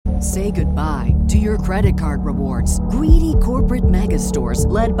Say goodbye to your credit card rewards. Greedy corporate mega stores,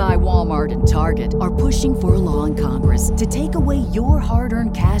 led by Walmart and Target, are pushing for a law in Congress to take away your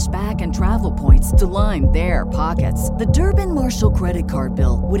hard-earned cash back and travel points to line their pockets. The Durbin-Marshall credit card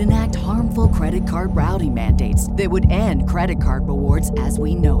bill would enact harmful credit card routing mandates that would end credit card rewards as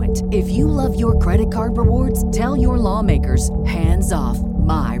we know it. If you love your credit card rewards, tell your lawmakers, hands off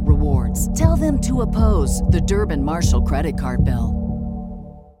my rewards. Tell them to oppose the Durbin-Marshall credit card bill.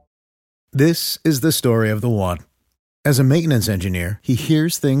 This is the story of the one. As a maintenance engineer, he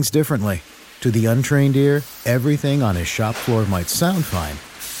hears things differently. To the untrained ear, everything on his shop floor might sound fine,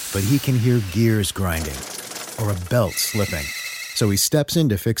 but he can hear gears grinding or a belt slipping. So he steps in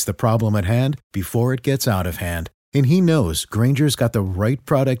to fix the problem at hand before it gets out of hand. And he knows Grainger's got the right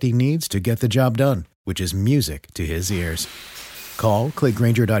product he needs to get the job done, which is music to his ears. Call, click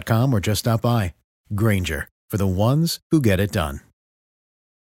Grainger.com, or just stop by. Grainger, for the ones who get it done.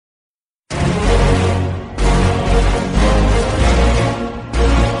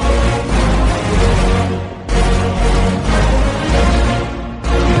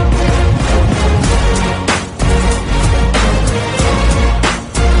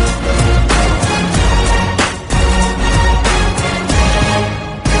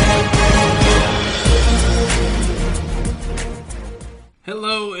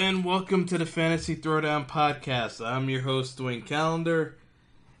 Hello and welcome to the Fantasy Throwdown Podcast. I'm your host, Dwayne Callender.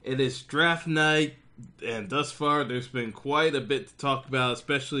 It is draft night, and thus far there's been quite a bit to talk about,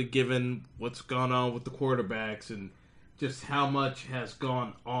 especially given what's gone on with the quarterbacks and just how much has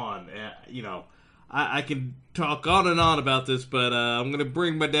gone on. I can talk on and on about this, but I'm going to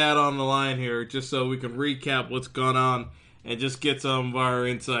bring my dad on the line here just so we can recap what's gone on and just get some of our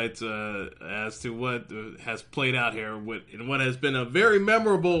insights as to what has played out here in what has been a very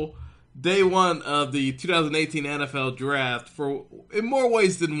memorable day one of the 2018 NFL Draft in more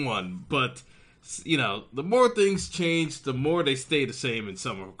ways than one. But, the more things change, the more they stay the same in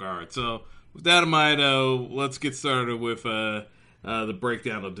some regard. So, with that in mind, let's get started with the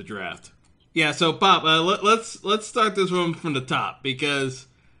breakdown of the draft. Yeah, so, Pop, let's start this one from the top because,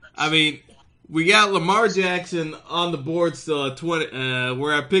 we got Lamar Jackson on the board still at 20.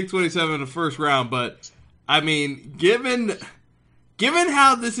 We're at pick 27 in the first round, but given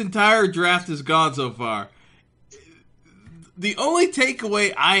how this entire draft has gone so far, the only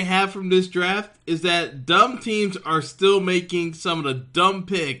takeaway I have from this draft is that dumb teams are still making some of the dumb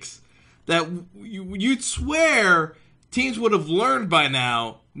picks that you'd swear teams would have learned by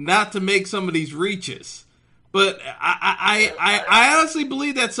now not to make some of these reaches. But I honestly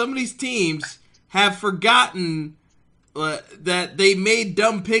believe that some of these teams have forgotten that they made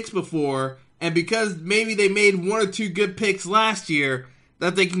dumb picks before, and because maybe they made one or two good picks last year,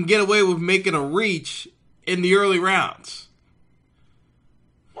 that they can get away with making a reach in the early rounds.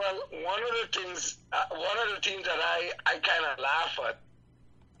 Well, one of the teams that I kind of laugh at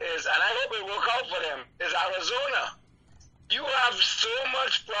is, and I hope it work out for them, is Arizona. You have so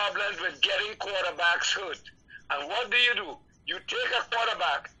much problems with getting quarterbacks hurt. And what do? You take a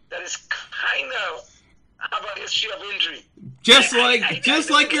quarterback that is kind of have a history of injury. Just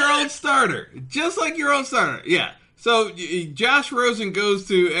like your own starter. Just like your own starter. Yeah. So Josh Rosen goes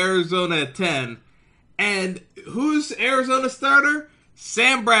to Arizona at 10. And who's Arizona's starter?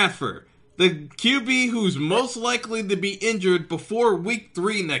 Sam Bradford, the QB who's most likely to be injured before week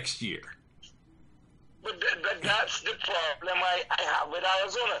 3 next year. But that's the problem I have with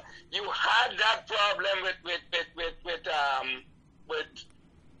Arizona. You had that problem with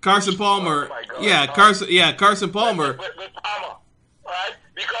Carson Palmer. Oh my God. Carson Palmer. With Palmer, right?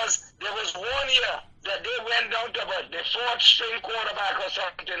 Because there was 1 year that they went down to about the 4th string quarterback or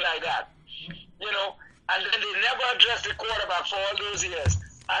something like that. And then they never addressed the quarterback for all those years.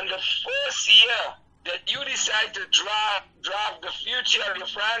 And the first year that you decide to draft the future of your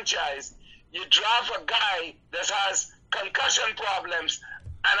franchise, you draft a guy that has concussion problems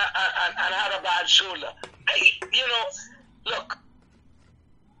and had a bad shoulder. Look,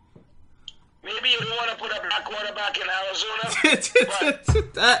 maybe you don't want to put a black quarterback in Arizona, but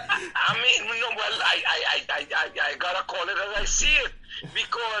I gotta call it as I see it,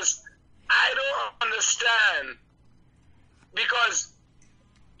 because I don't understand. Because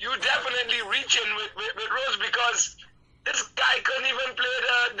you definitely reaching with Rose, because this guy couldn't even play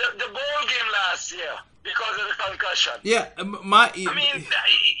the bowl game last year because of the concussion. Yeah, doesn't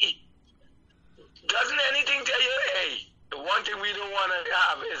anything tell you, hey, the one thing we don't want to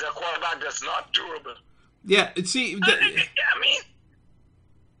have is a quarterback that's not durable? Yeah, see,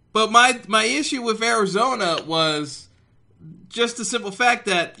 but my issue with Arizona was just the simple fact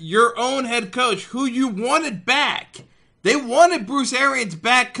that your own head coach, who you wanted back, They wanted Bruce Arians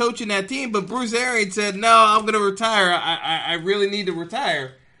back coaching that team, but Bruce Arians said, no, I'm going to retire. I really need to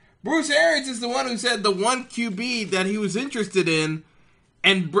retire. Bruce Arians is the one who said the one QB that he was interested in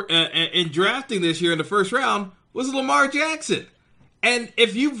and drafting this year in the first round was Lamar Jackson. And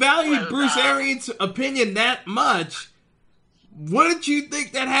if you valued Bruce Arians' opinion that much, wouldn't you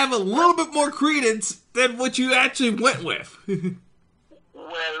think that have a little bit more credence than what you actually went with? Well,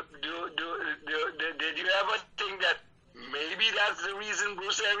 did you ever think that maybe that's the reason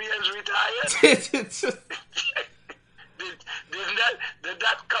Bruce Arians retired? Did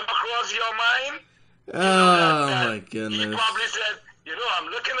that come across your mind? My goodness. He probably said, I'm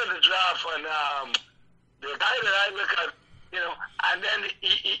looking at the draft and the guy that I look at, and then he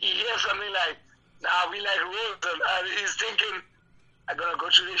hears something like, we like Rosen, and he's thinking, I'm going to go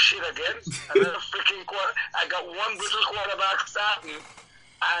through this shit again. Another freaking quarter. I got one British quarterback starting,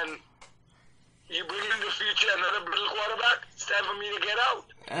 and you bring in the future another British quarterback, it's time for me to get out.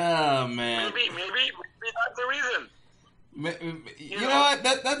 Oh, man. Maybe that's the reason. You know what?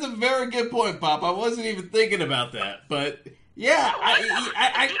 That's a very good point, Pop. I wasn't even thinking about that. But, yeah.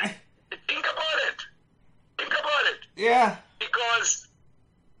 I Think about it. Yeah. Because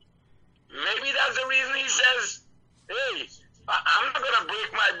maybe that's the reason he says, hey, I'm not going to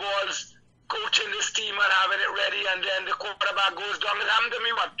break my balls coaching this team and having it ready, and then the quarterback goes down. It happened to me,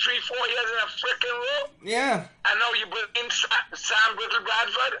 3-4 years in a freaking row? Yeah. And now you bring in Sam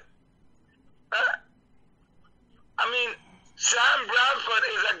Bradford? Sam Bradford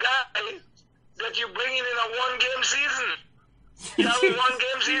is a guy that you bring in a one-game season. You have a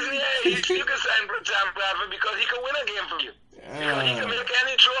one-game season, you can sign Sam Bradford because he can win a game for you. Because he can make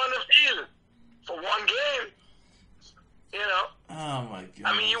any throw on the field for one game. Oh my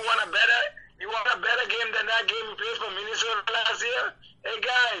God. You want a better game than that game we played for Minnesota last year? Hey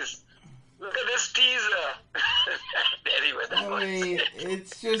guys, look at this teaser. Anyway,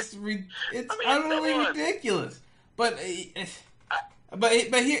 it's just utterly ridiculous. But here's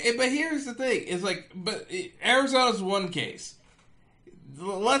the thing: it's like, Arizona's one case.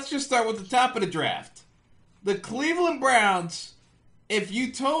 Let's just start with the top of the draft. The Cleveland Browns. If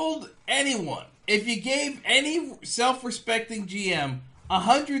you told anyone, if you gave any self-respecting GM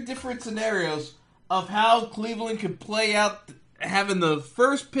 100 different scenarios of how Cleveland could play out having the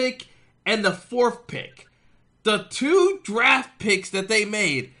first pick and the fourth pick, the two draft picks that they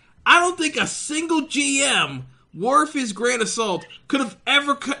made, I don't think a single GM worth his grain of salt could have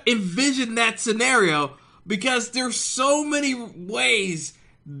ever envisioned that scenario, because there's so many ways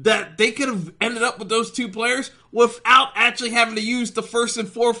that they could have ended up with those two players without actually having to use the first and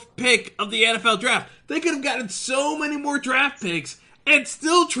fourth pick of the NFL draft. They could have gotten so many more draft picks and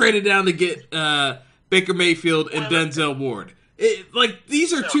still traded down to get Baker Mayfield and Denzel Ward.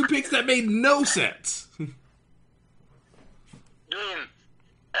 These are two picks that made no sense.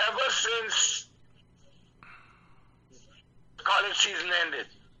 Ever since college season ended,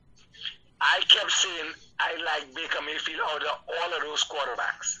 I kept saying I like Baker Mayfield out of all of those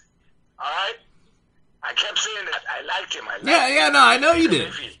quarterbacks. All right? I kept saying that. I liked him. I know you did.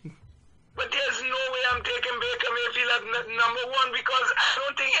 Mayfield. But there's no way I'm taking Baker Mayfield at number one, because I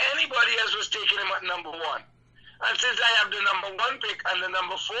don't think anybody else was taking him at number one. And since I have the number one pick and the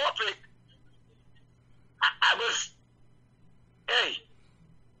number 4 pick, I was, hey,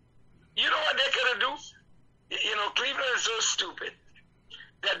 you know what they could have done? Cleveland is so stupid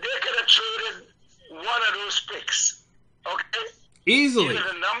that they could have traded one of those picks, okay? Easily.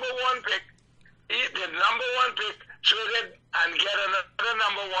 Either the number one pick, traded and get another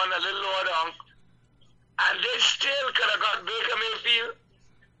number one a little lower down, and they still could have got Baker Mayfield.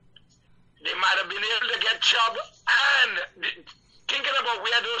 They might have been able to get Chubb, and thinking about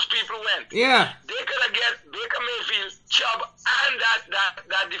where those people went. Yeah. They could have get Baker Mayfield, Chubb, and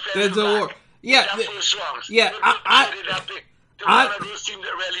that defensive back. Yeah. That first round. Yeah. One of those teams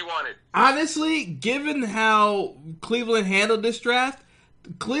that really wanted. Honestly, given how Cleveland handled this draft,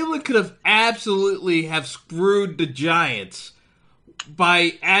 Cleveland could have absolutely have screwed the Giants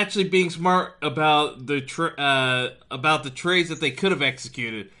by actually being smart about the trades that they could have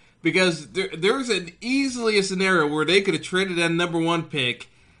executed. Because there's easily a scenario where they could have traded that number 1 pick,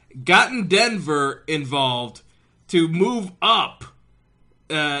 gotten Denver involved to move up,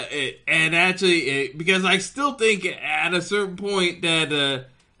 and actually, because I still think at a certain point that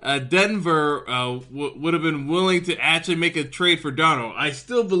Denver would have been willing to actually make a trade for Darnold. I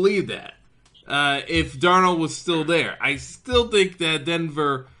still believe that. If Darnold was still there, I still think that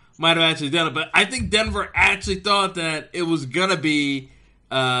Denver might have actually done it. But I think Denver actually thought that it was gonna be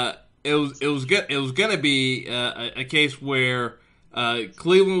a case where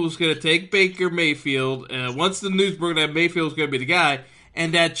Cleveland was going to take Baker Mayfield. Once the news broke that Mayfield was going to be the guy,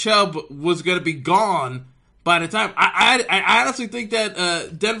 and that Chubb was going to be gone by the time. I honestly think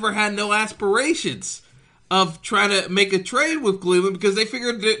that Denver had no aspirations of trying to make a trade with Cleveland because they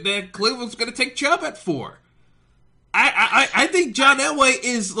figured that Cleveland was going to take Chubb at 4. I think John Elway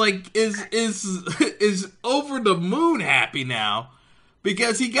is over the moon happy now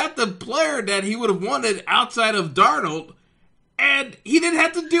because he got the player that he would have wanted outside of Darnold, and he didn't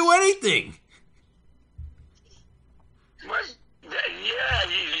have to do anything. Well, yeah,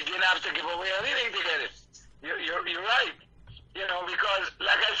 he didn't have to give away anything to get it. You're right. Because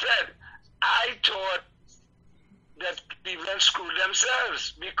like I said, I thought that Cleveland screwed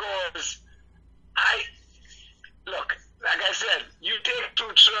themselves because look, like I said, you take two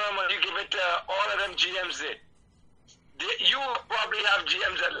term and you give it to all of them GMs did. You probably have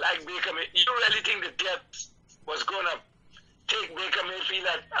GMs that like Baker Mayfield. You really think the Jets was going to take Baker Mayfield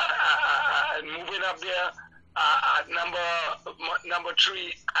at moving up there at number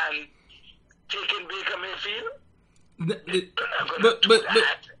 3 and taking Baker Mayfield?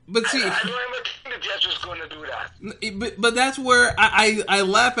 But see, I don't ever think the Jets was going to do that. But that's where I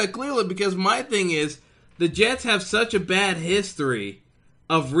laugh at Cleveland because my thing is the Jets have such a bad history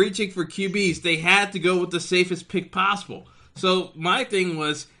of reaching for QBs. They had to go with the safest pick possible. So my thing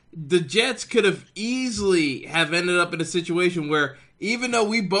was the Jets could have easily have ended up in a situation where even though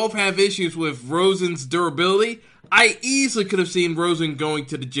we both have issues with Rosen's durability, I easily could have seen Rosen going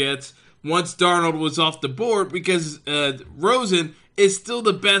to the Jets once Darnold was off the board because Rosen is still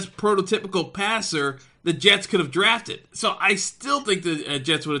the best prototypical passer the Jets could have drafted. So I still think the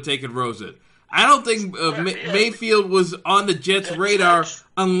Jets would have taken Rosen. I don't think Mayfield was on the Jets' radar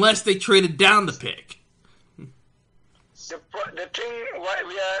unless they traded down the pick. The thing,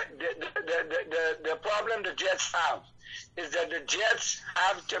 the problem the Jets have is that the Jets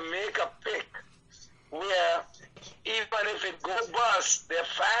have to make a pick where even if it go bust, their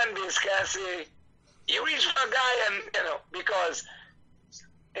fan base can say, you reach for a guy and, because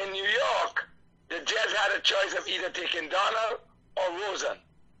in New York, the Jets had a choice of either taking Donald or Rosen.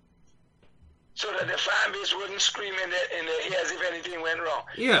 So that the fan base wouldn't scream in their ears if anything went wrong.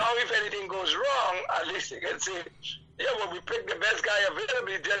 Yeah. Now if anything goes wrong, at least they can say, yeah, well, we picked the best guy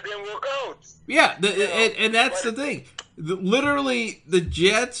available, it just didn't work out. Yeah, and that's the thing. Literally, the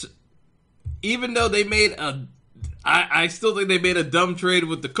Jets, even though they made I still think they made a dumb trade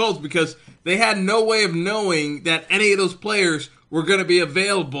with the Colts because they had no way of knowing that any of those players were going to be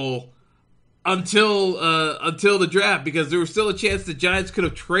available until the draft because there was still a chance the Giants could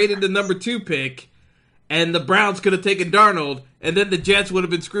have traded the number 2 pick and the Browns could have taken Darnold and then the Jets would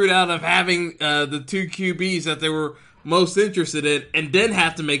have been screwed out of having the 2 QBs that they were most interested in and then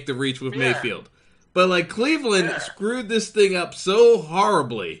have to make the reach with Mayfield. But like Cleveland screwed this thing up so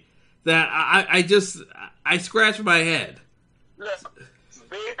horribly that I scratch my head. Look,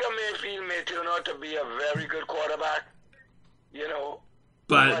 Baker Mayfield may turn out to be a very good quarterback,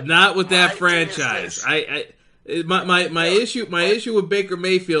 but not with that franchise. My issue with Baker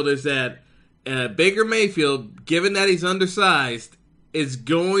Mayfield is that Baker Mayfield, given that he's undersized, is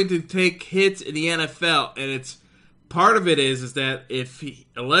going to take hits in the NFL, and it's part of it is that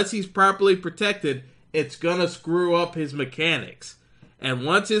unless he's properly protected, it's gonna screw up his mechanics. And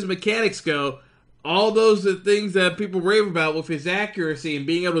once his mechanics go, all those are things that people rave about with his accuracy and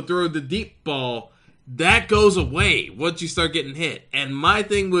being able to throw the deep ball, that goes away once you start getting hit. And my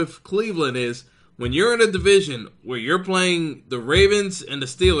thing with Cleveland is when you're in a division where you're playing the Ravens and the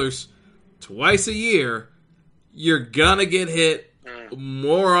Steelers twice a year, you're gonna get hit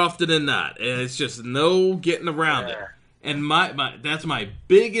more often than not. And it's just no getting around it. And that's my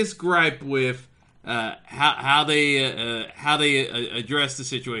biggest gripe with how they address the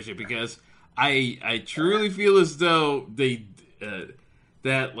situation because I truly feel as though they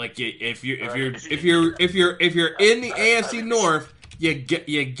that like if you're in the AFC North,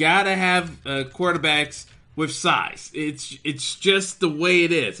 you gotta have quarterbacks with size. It's just the way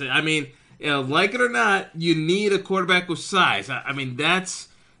it is. I mean, like it or not, you need a quarterback with size. I mean that's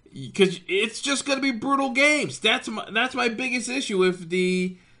because it's just gonna be brutal games. That's my biggest issue with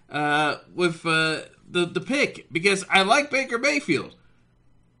the pick because I like Baker Mayfield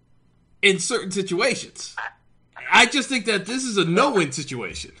in certain situations. I just think that this is a no-win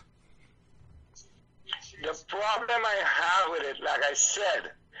situation. The problem I have with it, like I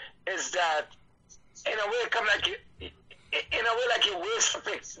said, is that in a way like a waste of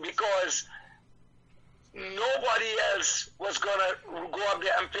picks because nobody else was gonna go up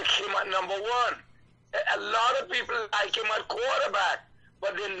there and pick him at number 1. A lot of people like him at quarterback,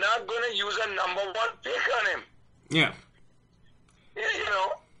 but they're not gonna use a number 1 pick on him. Yeah. You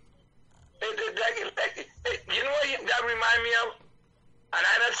know, you know what that remind me of? And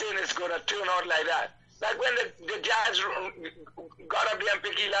I'm not saying it's going to turn out like that. Like when the Giants got up there and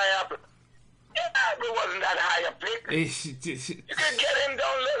picked Eli Apple. It wasn't that high a pick. You could get him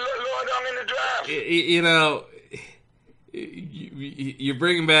down lower down in the draft. You know, you're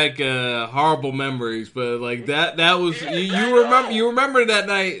bringing back horrible memories, but like that was you remember that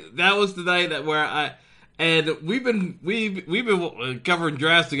night. That was the night that where we've been covering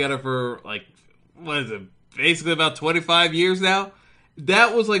drafts together for like what is it? Basically about 25 years now.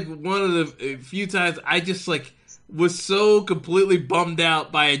 That was like one of the few times I just like was so completely bummed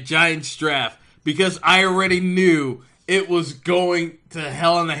out by a Giants draft because I already knew it was going to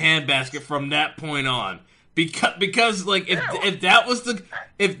hell in a handbasket from that point on. Because like if that was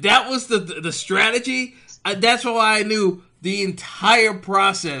the strategy, that's why I knew the entire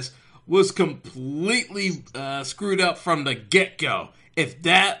process was completely screwed up from the get-go. If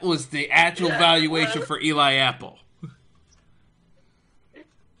that was the actual valuation for Eli Apple.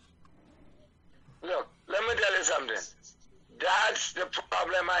 Look, let me tell you something. That's the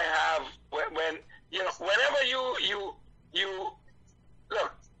problem I have when you know, whenever you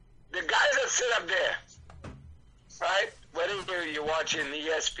look, the guys that sit up there, right? Whether you're watching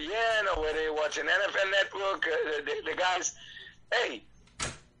ESPN or whether you're watching NFL Network, the guys, hey,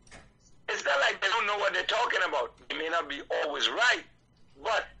 it's not like they don't know what they're talking about. They may not be always right,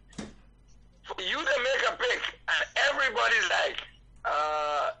 but for you to make a pick and everybody's like,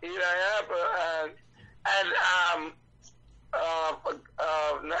 Eli Apple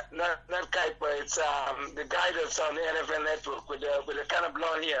not Kuiper, it's the guy that's on the NFL Network with the kind of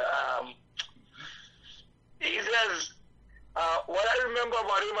blonde hair. He says, what I remember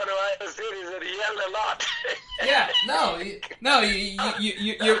about him at Ohio State is that he yelled a lot.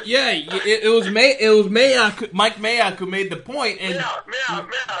 It was Mike Mayock who made the point, and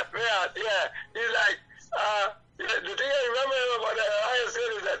Mayock. He's like, the thing I remember about Ohio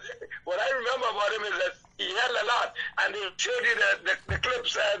State is that what I remember about him is that he yelled a lot, and they showed you the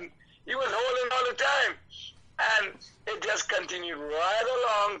clips, and he was holding all the time, and it just continued right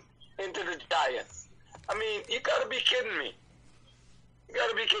along into the Giants. I mean, you gotta be kidding me.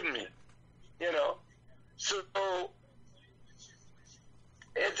 You know, so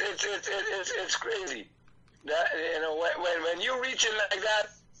it's crazy. That, you know, when you reach it like that,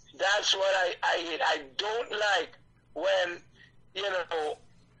 that's what I don't like when, you know,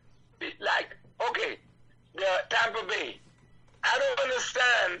 like, okay, the Tampa Bay. I don't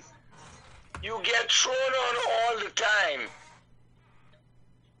understand. You get thrown on all the time.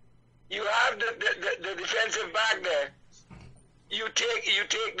 You have the defensive back there. You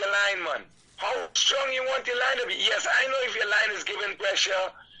take the lineman. How strong you want your line to be? Yes, I know if your line is given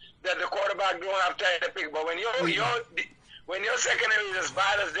pressure that the quarterback don't have time to pick. But when your secondary is as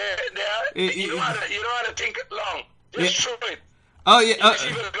bad as they are, you don't have to think long. Just throw it. Oh yeah,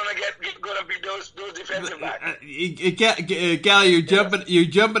 receivers gonna be those defensive backs. Gal, you're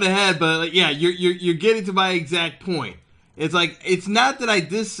jumping ahead, but yeah, you're getting to my exact point. It's like it's not that I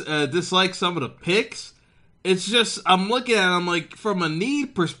dislike some of the picks. It's just I'm looking at them like from a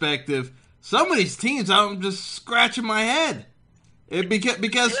need perspective. Some of these teams, I'm just scratching my head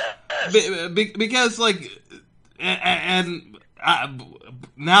because like, and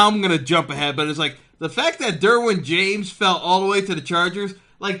now I'm gonna jump ahead, but it's like the fact that Derwin James fell all the way to the Chargers.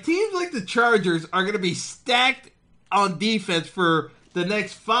 Like teams like the Chargers are gonna be stacked on defense for the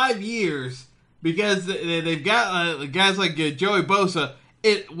next 5 years because they've got guys like Joey Bosa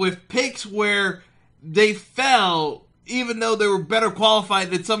with picks where they fell, even though they were better qualified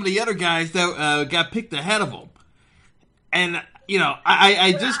than some of the other guys that got picked ahead of them. And you know,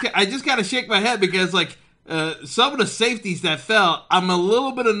 I just gotta shake my head because like some of the safeties that fell, I'm a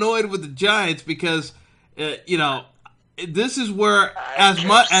little bit annoyed with the Giants because you know, this is where as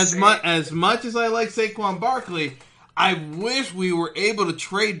much as I like Saquon Barkley, I wish we were able to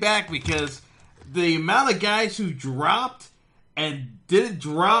trade back because the amount of guys who dropped and didn't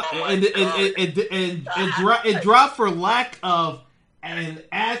drop, it dropped for lack of an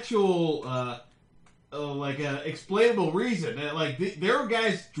actual explainable reason. Like there were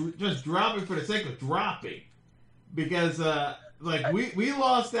guys just dropping for the sake of dropping because like we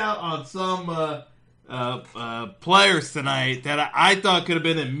lost out on some players tonight that I thought could have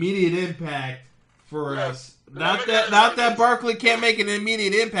been an immediate impact for us. Not that Barkley can't make an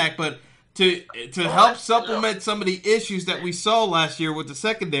immediate impact, but to help supplement some of the issues that we saw last year with the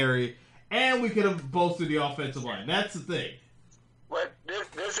secondary, and we could have bolstered the offensive line. That's the thing. But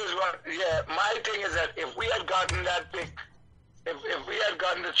this is what, my thing is that if we had gotten that pick, if we had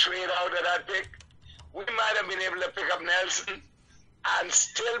gotten the trade out of that pick, we might have been able to pick up Nelson, and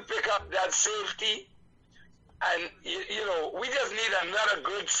still pick up that safety. And, you know, we just need another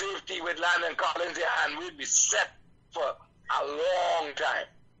good safety with Landon Collins here, and we'll be set for a long time,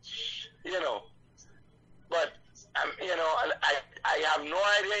 you know. But, you know, I have no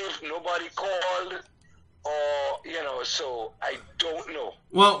idea if nobody called or, you know, so I don't know.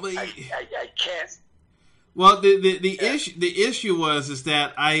 Well, I can't. Well, the issue was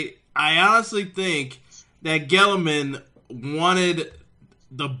that I honestly think that Gelman wanted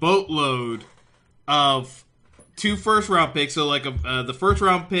the boatload of 2 first-round picks, so like the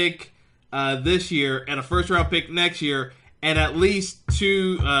first-round pick this year and a first-round pick next year, and at least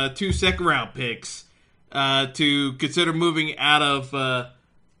two second-round picks to consider moving out of.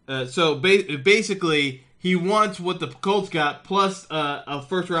 So basically, he wants what the Colts got plus a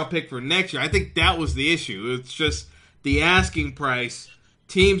first-round pick for next year. I think that was the issue. It's just the asking price.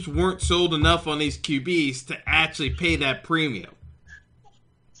 Teams weren't sold enough on these QBs to actually pay that premium.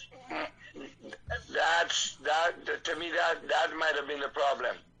 To me that might have been the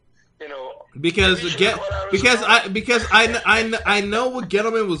problem, you know. Because I know what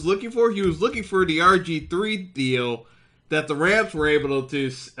Gettleman was looking for. He was looking for the RG3 deal that the Rams were able to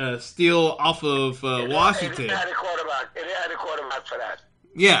steal off of Washington. It had a quarterback. It had a quarterback for that.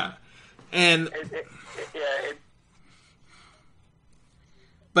 Yeah, and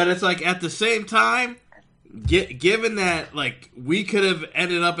but it's like at the same time, given that like we could have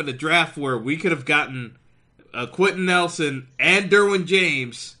ended up in a draft where we could have gotten Quentin Nelson and Derwin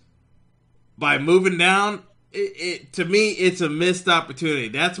James by moving down, to me it's a missed opportunity.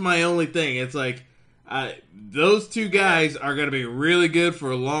 That's my only thing. It's like those two guys are going to be really good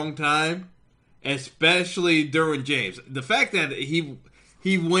for a long time, especially Derwin James. The fact that he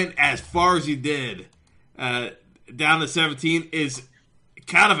went as far as he did down to 17 is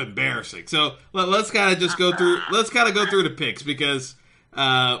kind of embarrassing. So let's kind of just go through. Let's kind of go through the picks because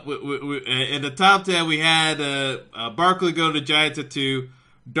in the top 10 we had Barkley go to the Giants at 2.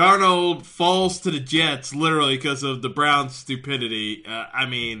 Darnold falls to the Jets literally because of the Browns' stupidity. I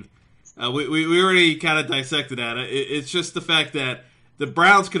mean, we already kind of dissected that. It's just the fact that the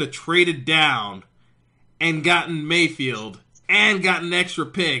Browns could have traded down and gotten Mayfield and gotten extra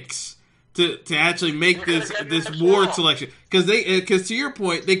picks to actually make this Ward selection. Because to your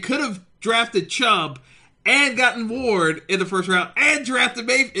point, they could have drafted Chubb and gotten Ward in the first round and drafted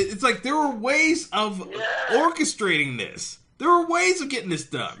Mayfield. It's like there were ways of orchestrating this. There were ways of getting this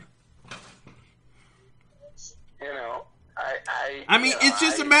done. You know, I mean, it's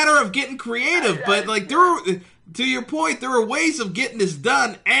just a matter of getting creative. But like there were, to your point, there were ways of getting this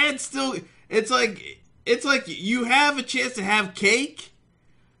done, and still, it's like you have a chance to have cake.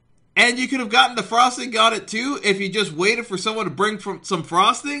 And you could have gotten the frosting on it too if you just waited for someone to bring some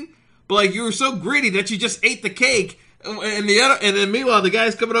frosting. But like you were so greedy that you just ate the cake, and then meanwhile the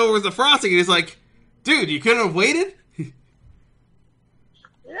guy's coming over with the frosting, and he's like, "Dude, you couldn't have waited." Yeah,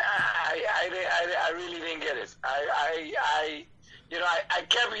 I really didn't get it. I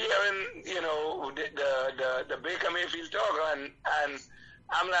kept hearing the Baker Mayfield talk, and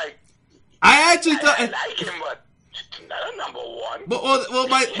I'm like, I actually thought I like him, but. Not a number one. Well,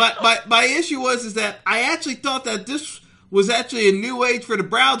 my issue was that I actually thought that this was actually a new age for the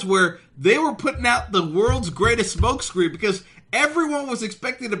Browns where they were putting out the world's greatest smokescreen because everyone was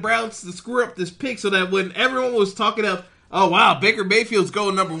expecting the Browns to screw up this pick so that when everyone was talking of, oh wow, Baker Mayfield's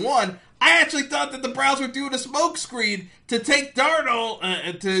going number 1, I actually thought that the Browns were doing a smokescreen to take Darnold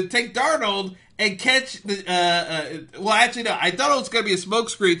and catch the. Well, actually no, I thought it was going to be a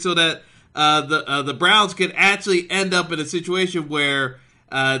smokescreen so that. The Browns could actually end up in a situation where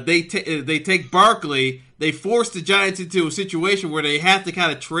they take Barkley, they force the Giants into a situation where they have to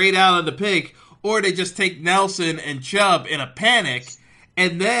kind of trade out of the pick, or they just take Nelson and Chubb in a panic,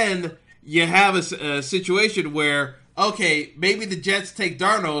 and then you have a situation where, okay, maybe the Jets take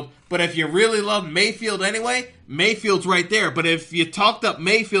Darnold, but if you really love Mayfield anyway, Mayfield's right there. But if you talked up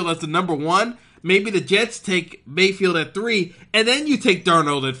Mayfield as the number 1, maybe the Jets take Mayfield at 3, and then you take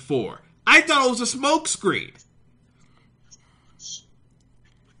Darnold at 4. I thought it was a smokescreen.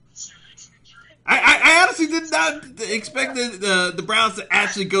 I honestly did not expect the Browns to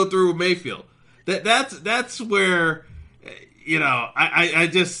actually go through with Mayfield. That's where, I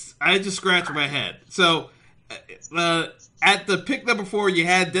just scratched my head. So at the pick number 4, you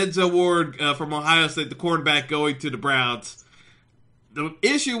had Denzel Ward from Ohio State, the quarterback, going to the Browns. The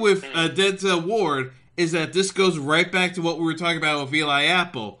issue with Denzel Ward is that this goes right back to what we were talking about with Eli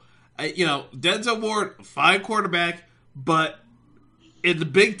Apple. Denzel Ward, fine quarterback, but in the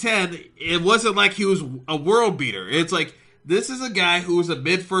Big Ten, it wasn't like he was a world beater. It's like, this is a guy who was a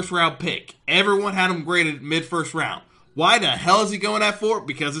mid-first round pick. Everyone had him graded mid-first round. Why the hell is he going at 4?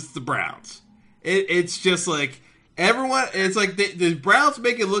 Because it's the Browns. It's just like everyone. It's like the Browns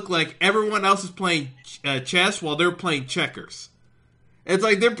make it look like everyone else is playing chess while they're playing checkers. It's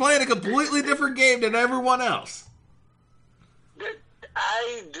like they're playing a completely different game than everyone else.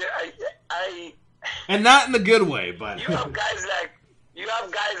 And not in the good way, but you have guys like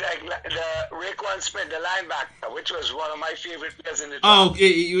the Raekwon Smith, the linebacker, which was one of my favorite players in the draft.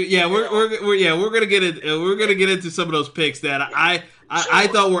 We're gonna get it. We're gonna get into some of those picks that I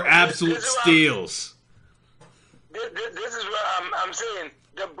thought were absolute steals. This is what I'm saying.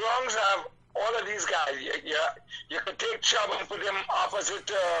 The Bronx have all of these guys. You could take Chubb and put him opposite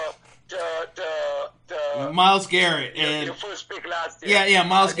to Myles Garrett and your first pick last year. Yeah,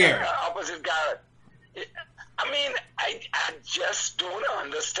 Myles Garrett opposite Garrett. I mean, I just don't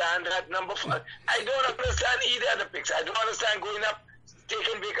understand that number 5. I don't understand either of the picks. I don't understand going up,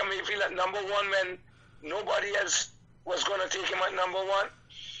 taking Baker Mayfield at number 1 when nobody else was going to take him at number 1.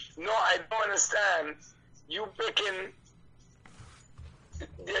 No, I don't understand you picking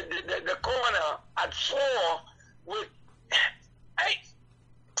the corner at 4 with.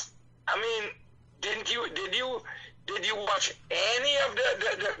 I mean, did you watch any of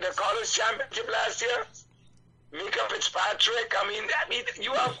the college championship last year? Micah Fitzpatrick. I mean,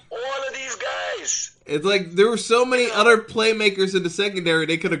 you have all of these guys. It's like there were so many other playmakers in the secondary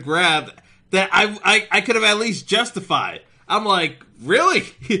they could have grabbed that I could have at least justified. I'm like, really?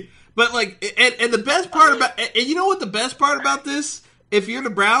 But like, and the best part about, and you know what the best part about this? If you're the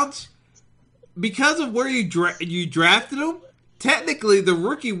Browns, because of where you drafted them, technically the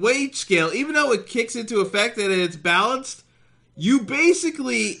rookie wage scale, even though it kicks into effect and it's balanced, you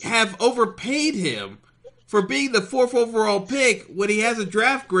basically have overpaid him for being the 4th overall pick when he has a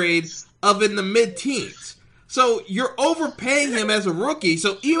draft grade of in the mid-teens. So you're overpaying him as a rookie.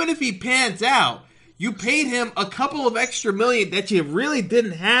 So even if he pans out, you paid him a couple of extra million that you really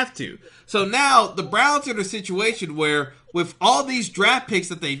didn't have to. So now the Browns are in a situation where with all these draft picks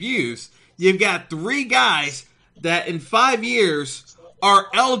that they've used, you've got 3 guys that in 5 years are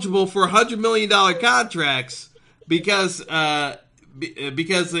eligible for $100 million contracts because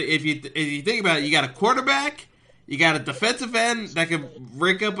if you think about it, you got a quarterback, you got a defensive end that can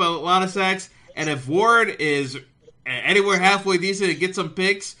rake up a lot of sacks, and if Ward is anywhere halfway decent and get some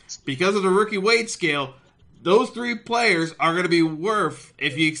picks because of the rookie wage scale, those 3 players are going to be worth,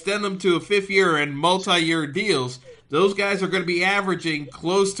 if you extend them to a 5th year and multi-year deals, those guys are going to be averaging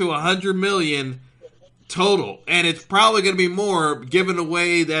close to $100 million total, and it's probably going to be more given the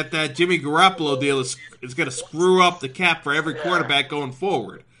way that Jimmy Garoppolo deal is going to screw up the cap for every quarterback going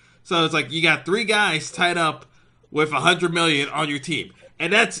forward. So it's like you got 3 guys tied up with $100 million on your team,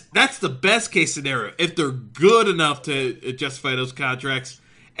 and that's the best case scenario if they're good enough to justify those contracts.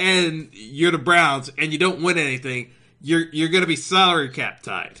 And you're the Browns, and you don't win anything, you're going to be salary cap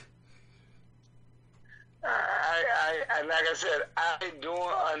tied. I like I said, I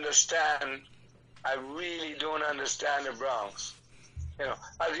don't understand. I really don't understand the Browns. You know,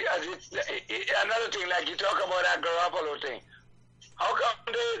 another thing, like you talk about that Garoppolo thing. How come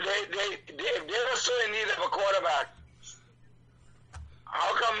they were so in need of a quarterback?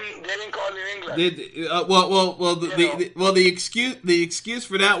 How come they didn't call New England? The excuse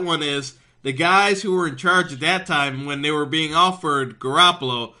for that one is the guys who were in charge at that time when they were being offered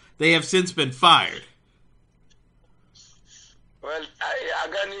Garoppolo, they have since been fired. Well, I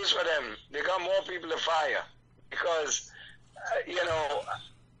got news for them. They got more people to fire because,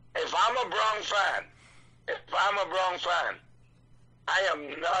 if I'm a Bronx fan, I am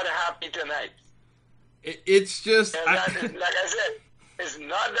not happy tonight. It's just... like I said, it's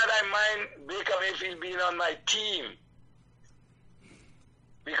not that I mind Baker Mayfield being on my team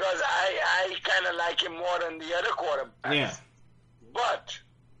because I kind of like him more than the other quarterbacks. Yeah. But...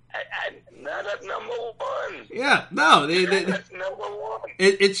 not at number 1. Yeah, no, not number 1.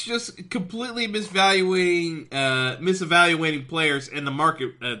 It's just completely misevaluating players in the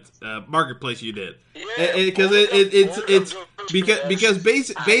marketplace you did. Yeah, because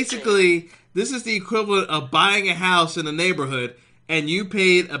basically this is the equivalent of buying a house in a neighborhood and you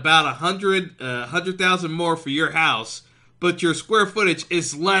paid about $100,000 more for your house, but your square footage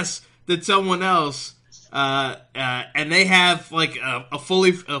is less than someone else. And they have like a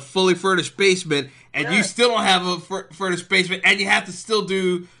fully furnished basement, and you still don't have a furnished basement, and you have to still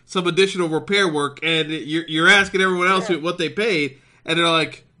do some additional repair work, and you're asking everyone else what they paid, and they're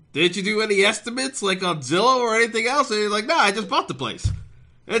like, "Did you do any estimates like on Zillow or anything else?" And you're like, "No, I just bought the place."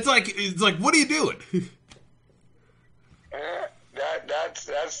 It's like, what are you doing? That's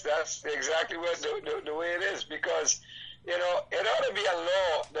exactly what the way it is because. It ought to be a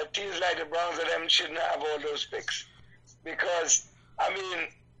law that teams like the Browns and them shouldn't have all those picks. because I mean,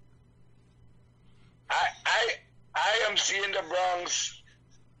 I am seeing the Bronx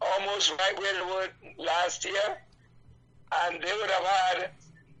almost right where they were last year, and they would have had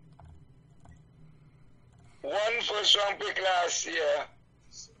 1 first-round pick last year,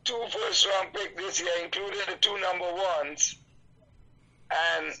 2 first-round pick this year, including the 2 number ones,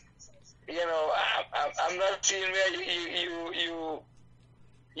 and you know, I'm not seeing where you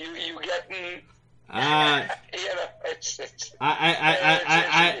getting. You know, it's ridiculous.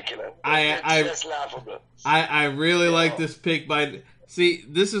 It's just laughable. I really like this pick by. See,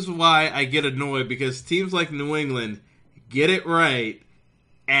 this is why I get annoyed, because teams like New England get it right,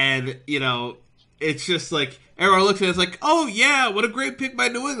 and you know, it's just like everyone looks at it, it's like, oh yeah, what a great pick by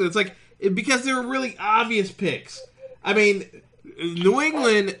New England. It's like because they were really obvious picks. I mean, New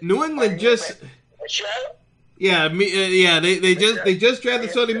England just. Yeah, they just drafted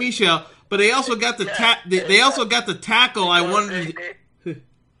Sony Michel, but they also got the they also got the tackle I wanted.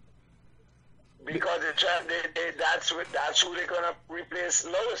 Because that's who they're gonna replace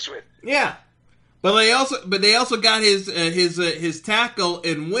Lois with. Yeah, but they also got his tackle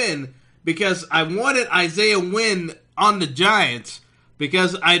in Wynn, because I wanted Isaiah Wynn on the Giants,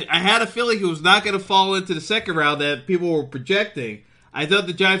 because I had a feeling he was not going to fall into the second round that people were projecting. I thought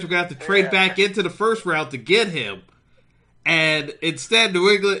the Giants were going to have to trade back into the first round to get him, and instead New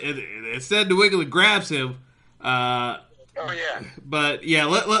England grabs him. Oh yeah. But yeah,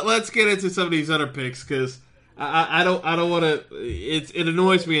 let's get into some of these other picks, because I don't want to. It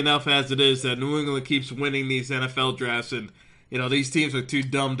annoys me enough as it is that New England keeps winning these NFL drafts, and you know these teams are too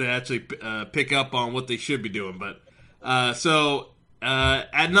dumb to actually pick up on what they should be doing. But so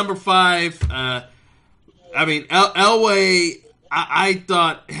at number 5, I mean Elway, I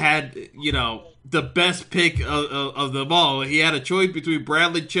thought had the best pick of them all. He had a choice between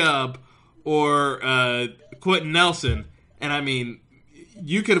Bradley Chubb or Quentin Nelson. And I mean,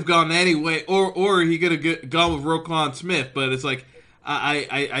 you could have gone any way, or he could have gone with Roquan Smith. But it's like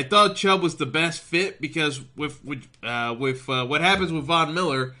I thought Chubb was the best fit, because with what happens with Von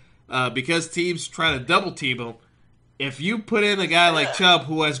Miller, because teams try to double team him. If you put in a guy like Chubb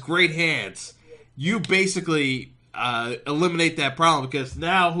who has great hands, you basically eliminate that problem, because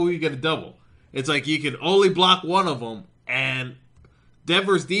now who are you going to double? It's like you can only block one of them, and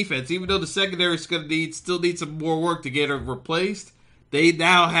Denver's defense, even though the secondary is going to still need some more work to get it replaced, they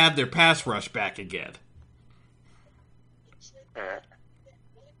now have their pass rush back again. They're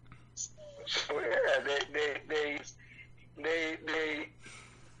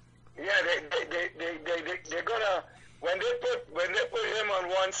gonna when they put him on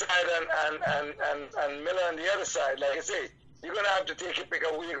one side and Miller on the other side, like I say, you're gonna have to take a pick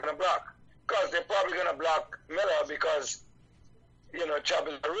of who you're gonna block, because they're probably gonna block Miller because Chubb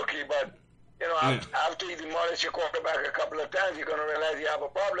is a rookie, but after you demolish your quarterback a couple of times, you're gonna realize you have a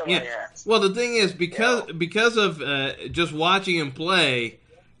problem on your hands. Well, the thing is, because of just watching him play,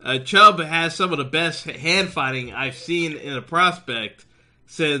 Chubb has some of the best hand fighting I've seen in a prospect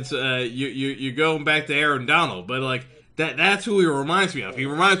since you're going back to Aaron Donald. But like that's who he reminds me of. He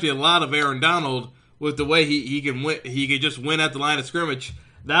reminds me a lot of Aaron Donald with the way he can win. He can just win at the line of scrimmage,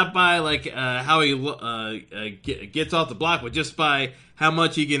 not by like how he gets off the block, but just by how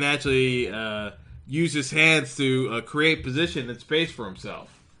much he can actually use his hands to create position and space for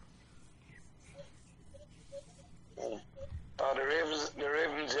himself. The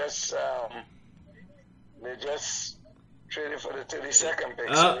Ravens just they just traded for the 32nd pick.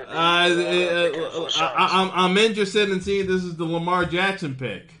 I'm interested in seeing this is the Lamar Jackson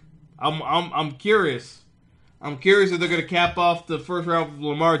pick. I'm curious. I'm curious if they're going to cap off the first round with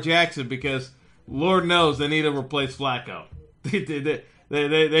Lamar Jackson, because Lord knows they need to replace Flacco.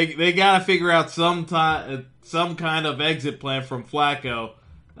 They got to figure out some kind of exit plan from Flacco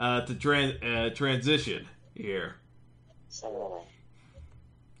to transition here.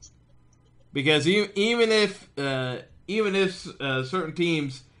 Because even if certain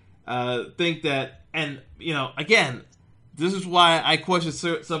teams think that, and again, this is why I question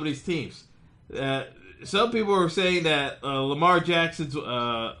some of these teams. Some people are saying that Lamar Jackson's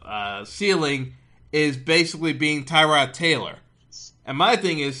ceiling is basically being Tyrod Taylor. And my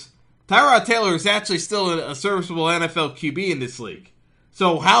thing is, Tyrod Taylor is actually still a serviceable NFL QB in this league.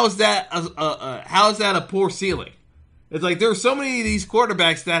 So how is that a poor ceiling? It's like there are so many of these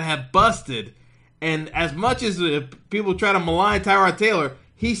quarterbacks that have busted, and as much as people try to malign Tyrod Taylor,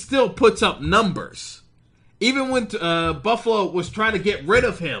 he still puts up numbers. Even when Buffalo was trying to get rid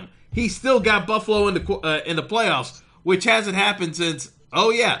of him, he still got Buffalo in the playoffs, which hasn't happened since.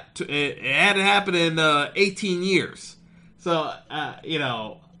 It hadn't happened in 18 years. So I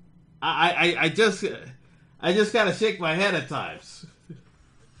I just kind of shake my head at times.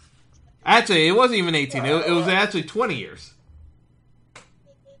 Actually, it wasn't even 18. It was actually 20 years.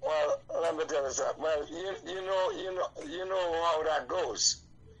 Well, let me tell you something. Well, you know how that goes.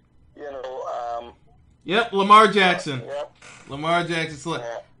 Yep, Lamar Jackson. Yep. Lamar Jackson.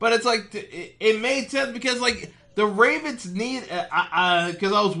 Yeah. But it's like it made sense because like the Ravens need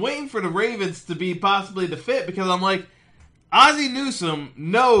because I was waiting for the Ravens to be possibly the fit because I'm like Ozzie Newsome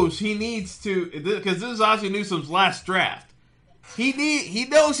knows he needs to because this is Ozzie Newsome's last draft. He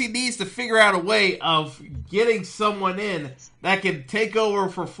knows he needs to figure out a way of getting someone in that can take over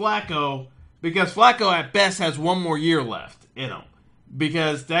for Flacco because Flacco at best has one more year left in him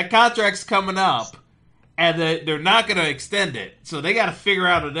because that contract's coming up and they're not going to extend it, so they got to figure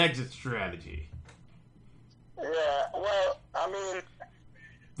out an exit strategy. Yeah, well, I mean,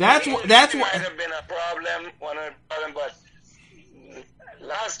 that's what might have been a problem, but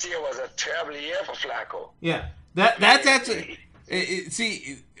last year was a terrible year for Flacco. Yeah, that's actually.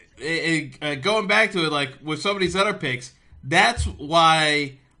 Going back to it, like with some of these other picks, that's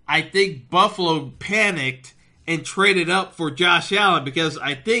why I think Buffalo panicked and traded up for Josh Allen because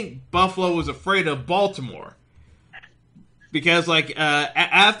I think Buffalo was afraid of Baltimore. Because like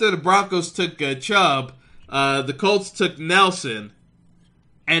after the Broncos took Chubb, the Colts took Nelson,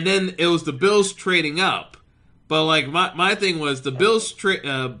 and then it was the Bills trading up. But like my thing was the Bills traded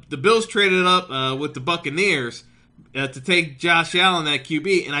up with the Buccaneers. To take Josh Allen at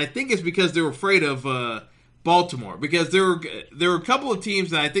QB, and I think it's because they were afraid of Baltimore. Because there were a couple of teams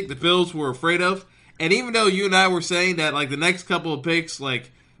that I think the Bills were afraid of, and even though you and I were saying that like the next couple of picks,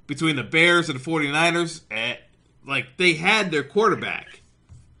 like between the Bears and the 49ers, like they had their quarterback.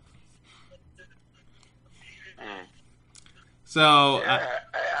 So and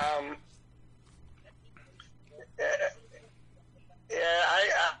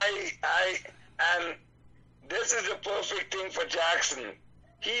this is the perfect thing for Jackson.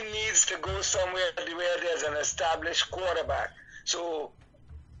 He needs to go somewhere where there's an established quarterback. So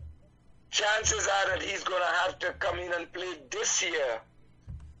chances are that he's going to have to come in and play this year.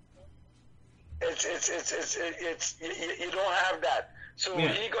 You don't have that. So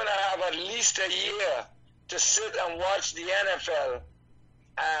Yeah. he's going to have at least a year to sit and watch the NFL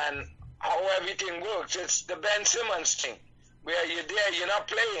and how everything works. It's the Ben Simmons thing, where you're there, you're not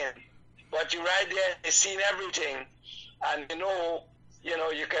playing, but you're right there, you've seen everything, and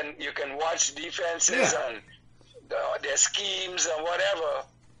you can watch defenses and their schemes and whatever,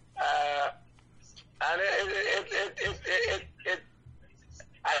 and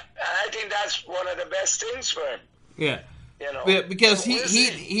I think that's one of the best things for him. Yeah. Yeah, because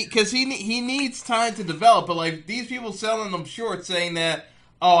he needs time to develop, but like these people selling him short, saying that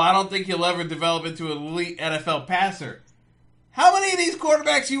I don't think he'll ever develop into an elite NFL passer. How many of these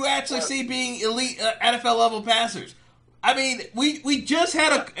quarterbacks you actually see being elite NFL level passers? I mean, we just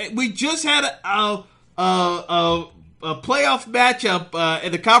had a playoff matchup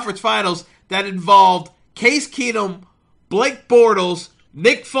in the conference finals that involved Case Keenum, Blake Bortles,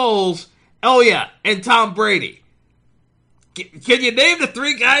 Nick Foles, and Tom Brady. Can you name the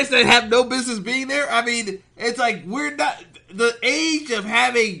three guys that have no business being there? I mean, it's like we're not the age of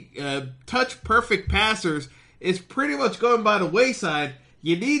having touch perfect passers is pretty much going by the wayside.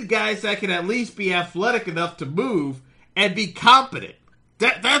 You need guys that can at least be athletic enough to move and be competent.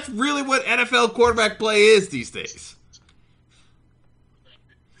 That's really what NFL quarterback play is these days.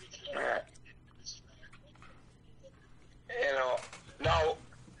 Now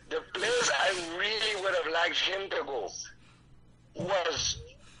the place I really would have liked him to go was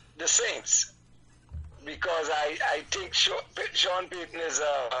the Saints, because I think Sean Payton is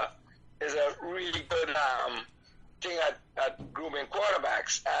a really good thing at grooming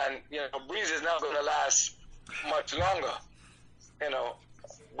quarterbacks, and Breeze is not going to last much longer,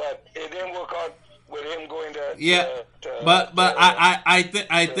 but it didn't work out with him going to but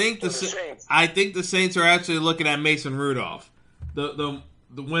I think the Saints are actually looking at Mason Rudolph. The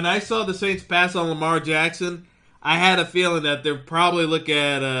when I saw the Saints pass on Lamar Jackson, I had a feeling that they're probably looking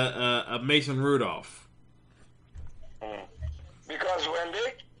at a Mason Rudolph. Because when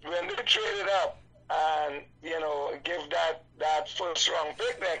they traded up and give that first round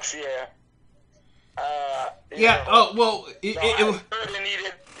pick next year, I heard they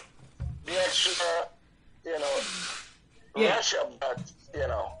needed the extra rusher, but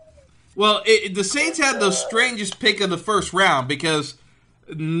Well, the Saints had the strangest pick of the first round because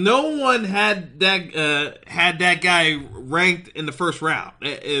no one had that guy ranked in the first round.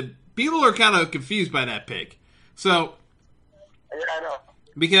 People are kind of confused by that pick. So, yeah, I know.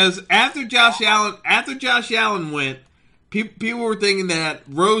 Because after Josh Allen went, people were thinking that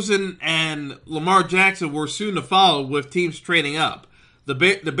Rosen and Lamar Jackson were soon to follow with teams trading up. The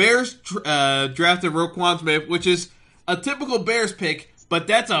Bears drafted Roquan Smith, which is a typical Bears pick, but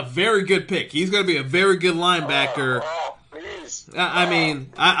that's a very good pick. He's going to be a very good linebacker. Please.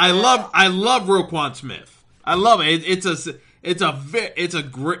 I love Roquan Smith. I love it. It's a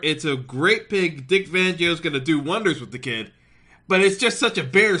great pick. Dick Fangio's going to do wonders with the kid, but it's just such a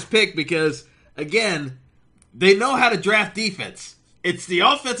Bears pick because again, they know how to draft defense. It's the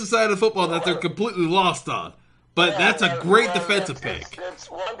offensive side of the football that they're completely lost on. But that's a great defensive pick. That's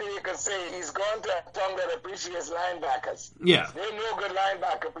one thing you can say. He's gone to a tongue that appreciates linebackers. Yeah. They know good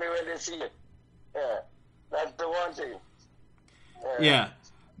linebacker play when they see it. Yeah. That's the one thing. Yeah.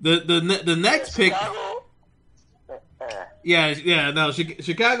 The next pick. No.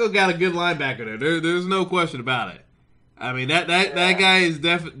 Chicago got a good linebacker there. There's no question about it. I mean that guy is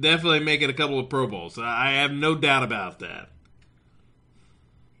definitely making a couple of Pro Bowls. I have no doubt about that.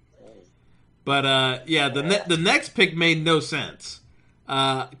 But the next pick made no sense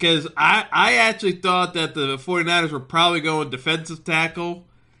because I actually thought that the 49ers were probably going defensive tackle,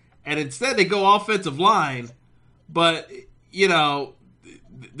 and instead they go offensive line. But you know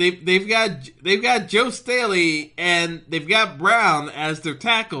they've got Joe Staley and they've got Brown as their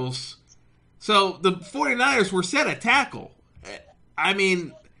tackles, so the 49ers were set at tackle.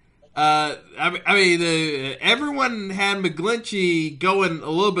 Everyone had McGlinchey going a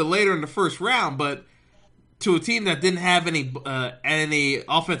little bit later in the first round, but to a team that didn't have any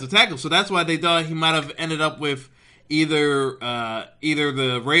offensive tackle, so that's why they thought he might have ended up with either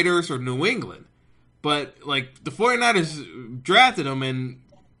the Raiders or New England. But like the 49ers drafted him, and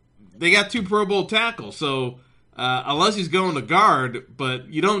they got 2 Pro Bowl tackles. So unless he's going to guard, but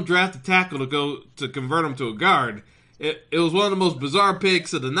you don't draft a tackle to convert him to a guard. It was one of the most bizarre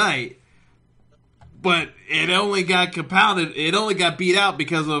picks of the night, but it only got compounded. It only got beat out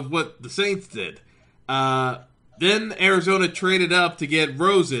because of what the Saints did. Then Arizona traded up to get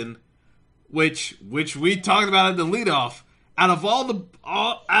Rosen, which we talked about at the leadoff. Out of all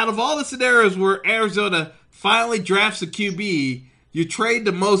the scenarios where Arizona finally drafts a QB, you trade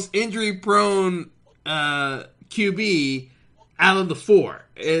the most injury-prone QB out of the 4.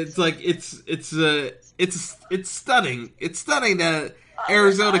 It's like it's stunning. It's stunning that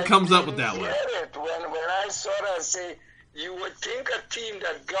Arizona comes up with that one. When I saw that, say you would think a team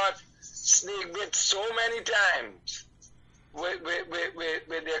that got snake bit so many times with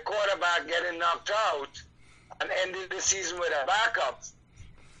their quarterback getting knocked out and ended the season with a backup,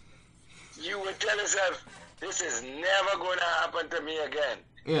 you would tell yourself, this is never going to happen to me again.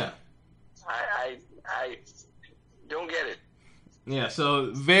 Yeah. I don't get it. Yeah,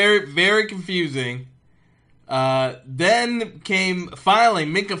 so very, very confusing. Then came finally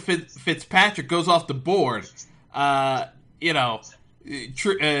Minkah Fitzpatrick goes off the board.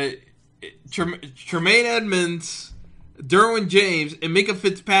 Tremaine Edmonds, Derwin James, and Minkah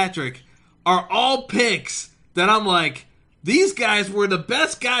Fitzpatrick are all picks that I'm like, these guys were the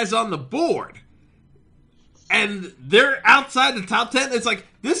best guys on the board. And they're outside the top 10. It's like,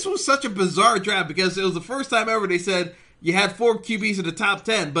 this was such a bizarre draft because it was the first time ever they said you had 4 QBs in the top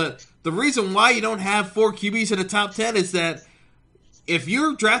 10. But the reason why you don't have 4 QBs in the top 10 is that if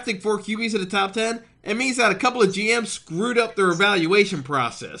you're drafting 4 QBs in the top 10, it means that a couple of GMs screwed up their evaluation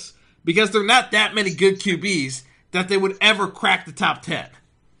process because there are not that many good QBs that they would ever crack the top 10.